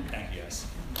 Thank you, guys.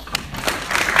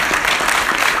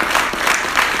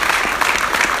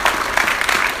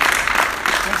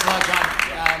 Thanks a lot,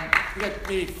 John. We got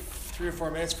maybe 3 or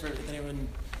 4 minutes for if anyone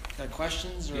got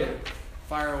questions or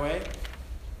fire away.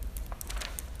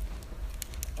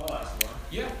 I'll ask one.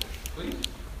 Yeah.